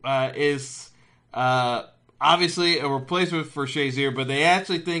for is obviously a replacement for Shazier, but they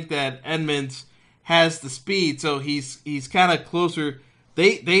actually think that Edmonds has the speed, so he's kind of closer.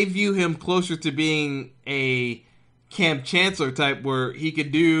 They view him closer to being a Cam Chancellor type, where he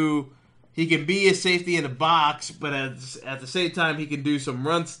can be a safety in a box, but at the same time he can do some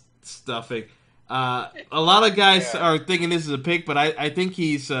run stuffing. A lot of guys are thinking this is a pick, but I think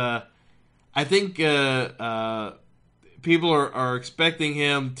he's. I think people are expecting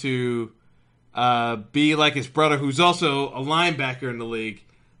him to be like his brother, who's also a linebacker in the league.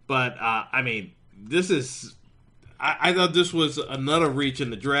 But I mean, this is. I thought this was another reach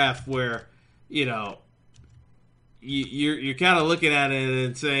in the draft where, you're kind of looking at it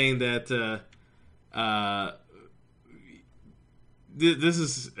and saying that this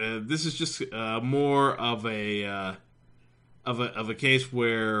is just more of a case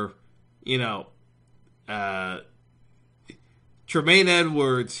where Tremaine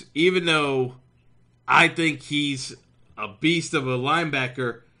Edwards, even though I think he's a beast of a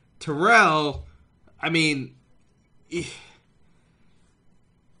linebacker, Terrell, I mean.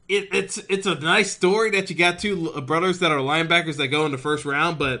 It's a nice story that you got 2 brothers that are linebackers that go in the first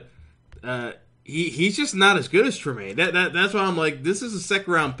round, but he's just not as good as Tremaine. That's why I'm like, this is a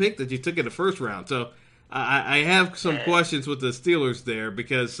second round pick that you took in the first round. So I have some questions with the Steelers there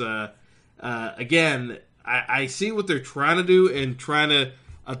because again, I see what they're trying to do and trying to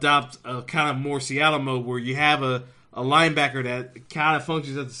adopt a kind of more Seattle mode where you have a linebacker that kind of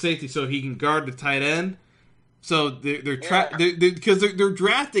functions as a safety so he can guard the tight end. So they're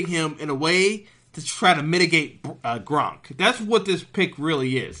drafting him in a way to try to mitigate Gronk. That's what this pick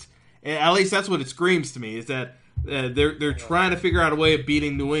really is. And at least that's what it screams to me, is that they're trying to figure out a way of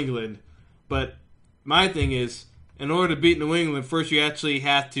beating New England. But my thing is, in order to beat New England, first you actually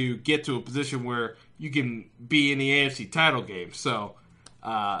have to get to a position where you can be in the AFC title game. So,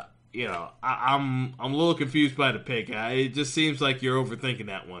 I'm a little confused by the pick. It just seems like you're overthinking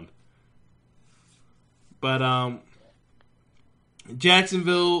that one. But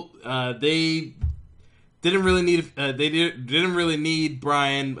Jacksonville, they didn't really need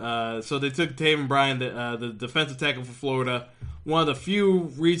Brian, so they took Taven Bryan, the defensive tackle for Florida. One of the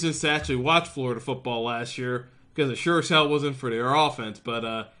few reasons to actually watch Florida football last year, because it sure as hell wasn't for their offense.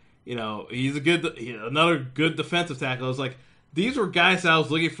 But he's another good defensive tackle. It's like these were guys that I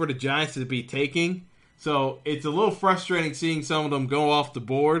was looking for the Giants to be taking. So it's a little frustrating seeing some of them go off the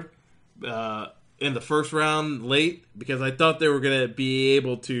board. In the first round late, because I thought they were going to be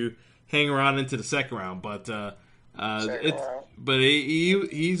able to hang around into the second round, but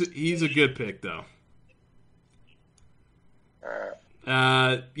he's a good pick though.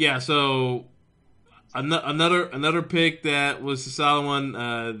 So another pick that was a solid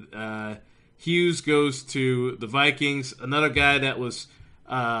one. Hughes goes to the Vikings. Another guy that was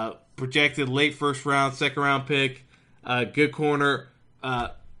projected late first round, second round pick. Good corner.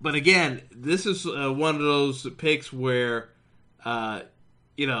 But again, this is one of those picks where,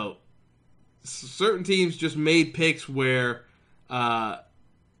 certain teams just made picks where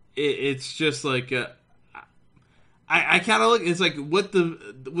it's just like I kind of look. It's like what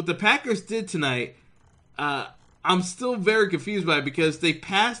the Packers did tonight. I'm still very confused by it because they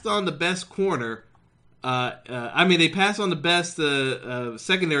passed on the best corner. They passed on the best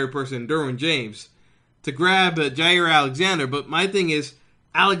secondary person, Derwin James, to grab Jair Alexander. But my thing is,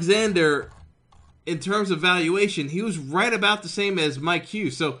 Alexander, in terms of valuation, he was right about the same as Mike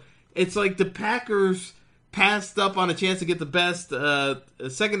Hughes. So it's like the Packers passed up on a chance to get the best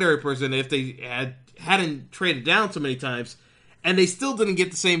secondary person if they hadn't traded down so many times, and they still didn't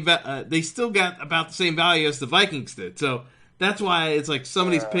get the same. They still got about the same value as the Vikings did. So that's why it's like some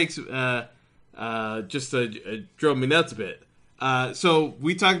of these picks just drove me nuts a bit. So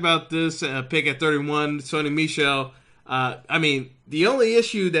we talked about this pick at 31, Sony Michel. I mean, the only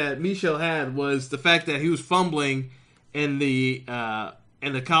issue that Michel had was the fact that he was fumbling in the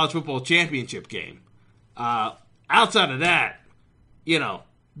college football championship game. Outside of that,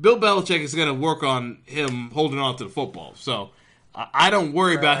 Bill Belichick is going to work on him holding on to the football. So I don't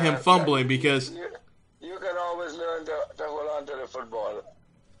worry about him fumbling because you can always learn to hold on to the football.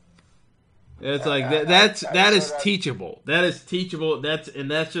 It's like that is teachable. That is teachable. That's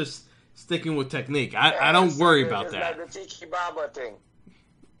just sticking with technique. I don't worry about that. It's like the Tiki Baba thing.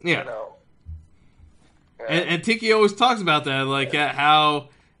 Yeah. And Tiki always talks about that, like how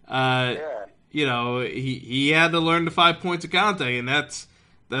he had to learn the 5 points of contact, and that's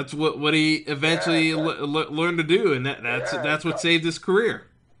what he eventually learned to do, and that's what saved his career.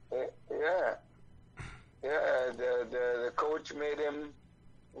 The coach made him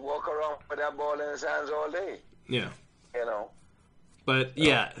walk around with that ball in his hands all day. Yeah. But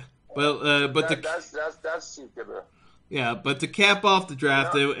that's stupid. Yeah, but to cap off the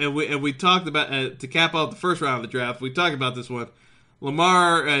draft, and we talked about to cap off the first round of the draft, we talked about this one.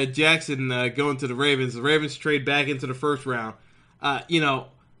 Lamar Jackson going to the Ravens. The Ravens trade back into the first round.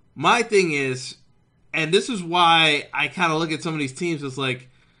 My thing is, and this is why I kind of look at some of these teams as like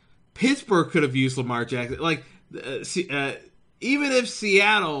Pittsburgh could have used Lamar Jackson. Like even if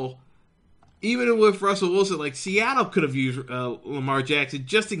Seattle, even with Russell Wilson, like Seattle could have used Lamar Jackson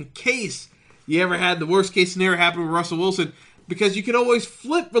just in case you ever had the worst case scenario happen with Russell Wilson, because you could always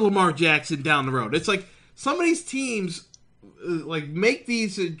flip for Lamar Jackson down the road. It's like some of these teams like make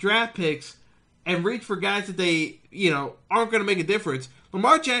these draft picks and reach for guys that they aren't going to make a difference.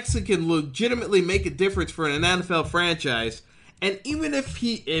 Lamar Jackson can legitimately make a difference for an NFL franchise, and even if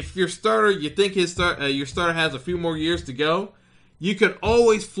your starter, you think your starter has a few more years to go, you could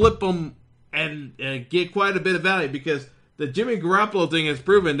always flip him and get quite a bit of value, because the Jimmy Garoppolo thing has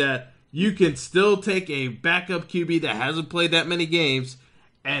proven that you can still take a backup QB that hasn't played that many games,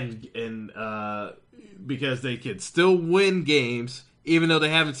 and because they can still win games even though they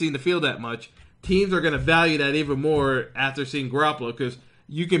haven't seen the field that much. Teams are going to value that even more after seeing Garoppolo, because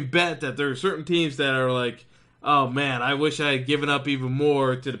you can bet that there are certain teams that are like, oh man, I wish I had given up even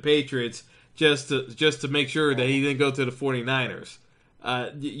more to the Patriots just to make sure that he didn't go to the 49ers.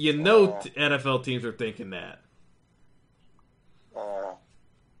 NFL teams are thinking that.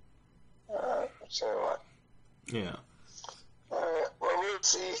 So what? Yeah. Well, we'll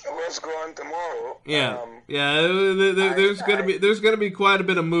see what's going tomorrow. Yeah, there's gonna be quite a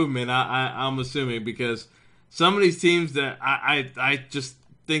bit of movement. I'm assuming, because some of these teams that I just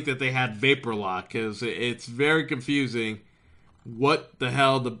think that they had vapor lock, because it's very confusing what the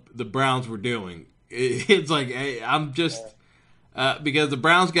hell the Browns were doing. It's like I'm just because the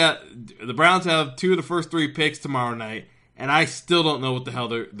Browns have 2 of the first 3 picks tomorrow night, and I still don't know what the hell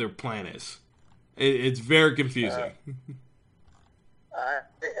their plan is. It's very confusing.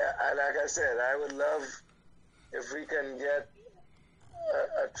 Like I said, I would love if we can get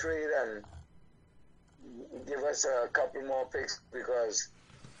a trade and give us a couple more picks, because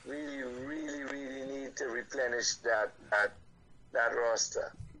we really need to replenish that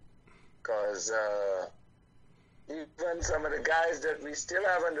roster. Because even some of the guys that we still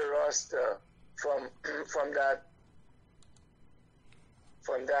have on the roster from that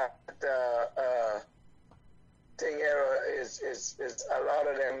thing era is a lot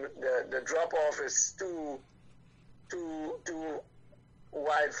of them. The drop off is too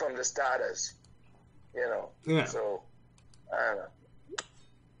wide from the starters, Yeah. So I don't know.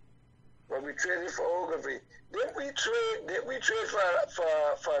 But we traded for Ogilvy. Did we trade for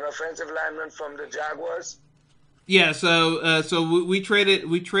an offensive lineman from the Jaguars? Yeah. So we traded.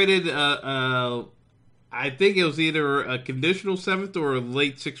 I think it was either a conditional 7th or a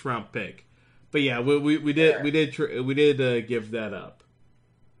late 6th round pick. But yeah, we did give that up.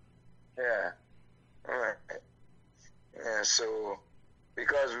 Yeah. All right. Yeah. So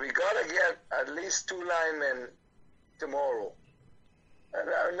because we gotta get at least 2 linemen tomorrow.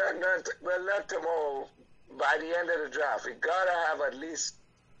 Not tomorrow. By the end of the draft, we gotta have at least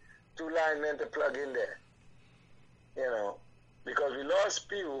 2 linemen to plug in there. Because we lost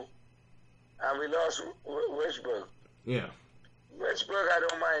Pugh and we lost Richburg. Yeah. Richburg, I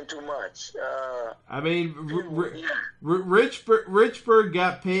don't mind too much. Richburg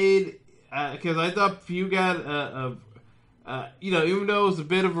got paid because I thought Pugh got even though it was a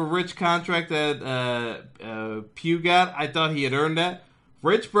bit of a rich contract that Pugh got, I thought he had earned that.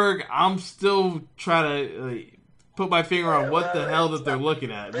 Richburg, I'm still trying to put my finger on what the hell that they're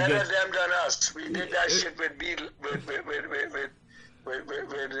looking at. Better them than us. We did that shit with Beetle.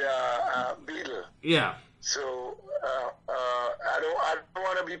 Beetle. Yeah. So I don't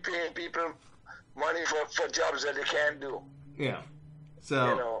want to be paying people money for jobs that they can't do. Yeah.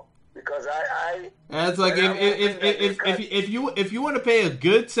 So because I it's like if you want to pay a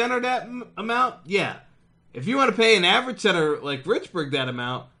good center that amount, yeah. If you want to pay an average center like Richburg that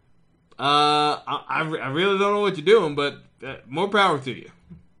amount, I really don't know what you're doing, but more power to you.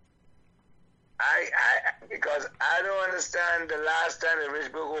 Because I don't understand the last time that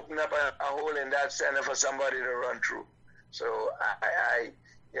Richburg opened up a hole in that center for somebody to run through. So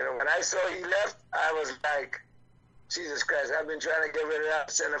when I saw he left, I was like, Jesus Christ, I've been trying to get rid of that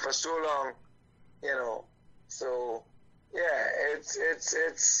center for so long, So yeah, it's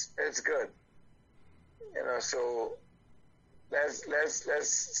good. So let's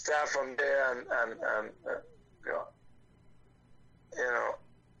start from there and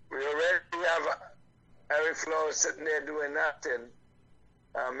we already have Eric Flores sitting there doing nothing.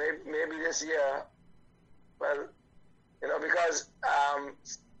 Maybe this year, well, because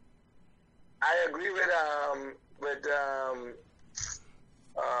I agree with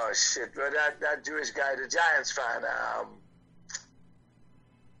that Jewish guy, the Giants fan,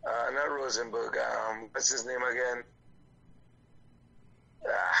 not Rosenberg, what's his name again?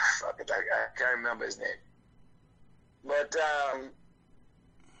 Fuck it, I can't remember his name. But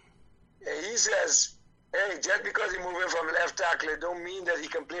he says, hey, just because he's moving from left tackle, it don't mean that he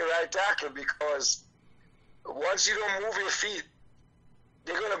can play right tackle, because once you don't move your feet,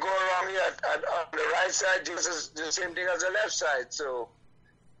 they're going to go around here on the right side, just the same thing as the left side. So,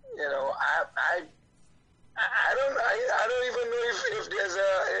 I don't even know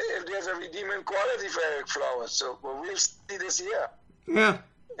if there's a redeeming quality for Eric Flowers. So, but we'll see this year. Yeah.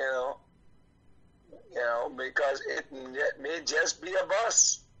 Because it may just be a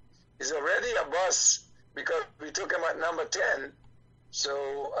bust. It's already a bust because we took him at number 10.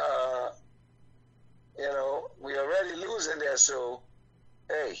 So, we're already losing there. So,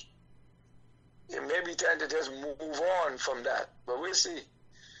 hey, it may be time to just move on from that. But we'll see.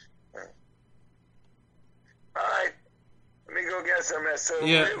 All right. Let me go get some rest. So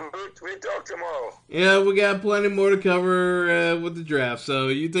yeah. we talk tomorrow. Yeah, we got plenty more to cover with the draft. So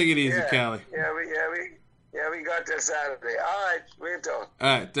you take it easy, Callie. We got this Saturday. All right, we'll talk.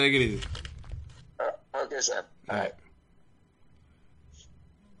 All right, take it easy. Okay, sir. All right.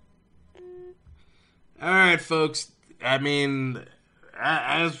 All right, folks. I mean,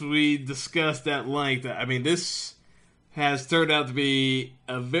 as we discussed at length, this has turned out to be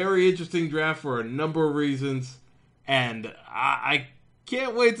a very interesting draft for a number of reasons, and I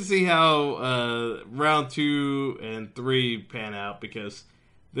can't wait to see how round 2 and 3 pan out, because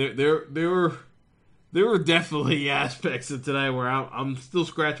there were definitely aspects of tonight where I'm still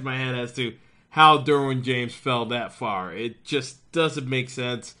scratching my head as to how Derwin James fell that far. It just doesn't make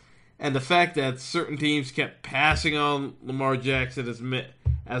sense. And the fact that certain teams kept passing on Lamar Jackson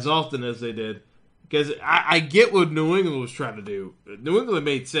as often as they did, because I get what New England was trying to do. New England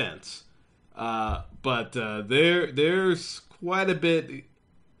made sense. But there's quite a bit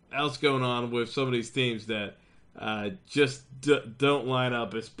else going on with some of these teams that just don't line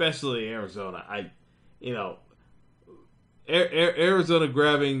up, especially Arizona. Arizona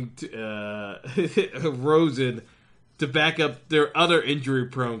grabbing Rosen to back up their other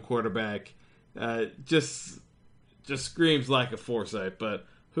injury-prone quarterback just screams lack of foresight, but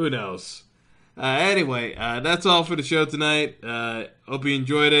who knows? Anyway, that's all for the show tonight. Hope you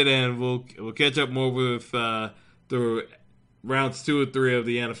enjoyed it, and we'll catch up more with the rounds 2 and 3 of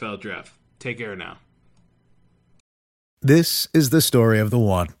the NFL draft. Take care now. This is the story of the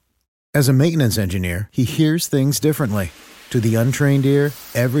one. As a maintenance engineer, he hears things differently. To the untrained ear,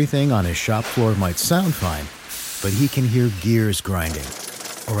 everything on his shop floor might sound fine, but he can hear gears grinding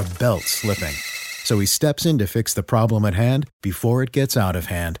or a belt slipping. So he steps in to fix the problem at hand before it gets out of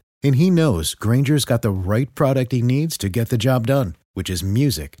hand. And he knows Grainger's got the right product he needs to get the job done, which is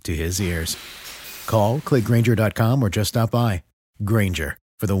music to his ears. Call, click Grainger.com, or just stop by. Grainger,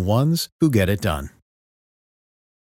 for the ones who get it done.